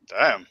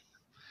 Damn.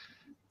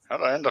 How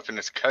did I end up in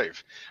this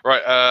cave?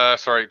 Right,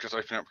 sorry, just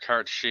opening up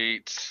character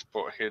sheets.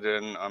 Spot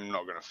hidden. I'm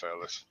not going to fail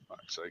this.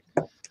 Actually.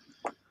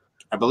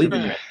 I believe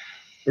in you.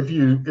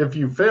 If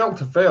you fail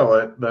to fail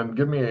it, then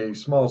give me a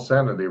small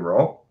sanity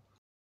roll.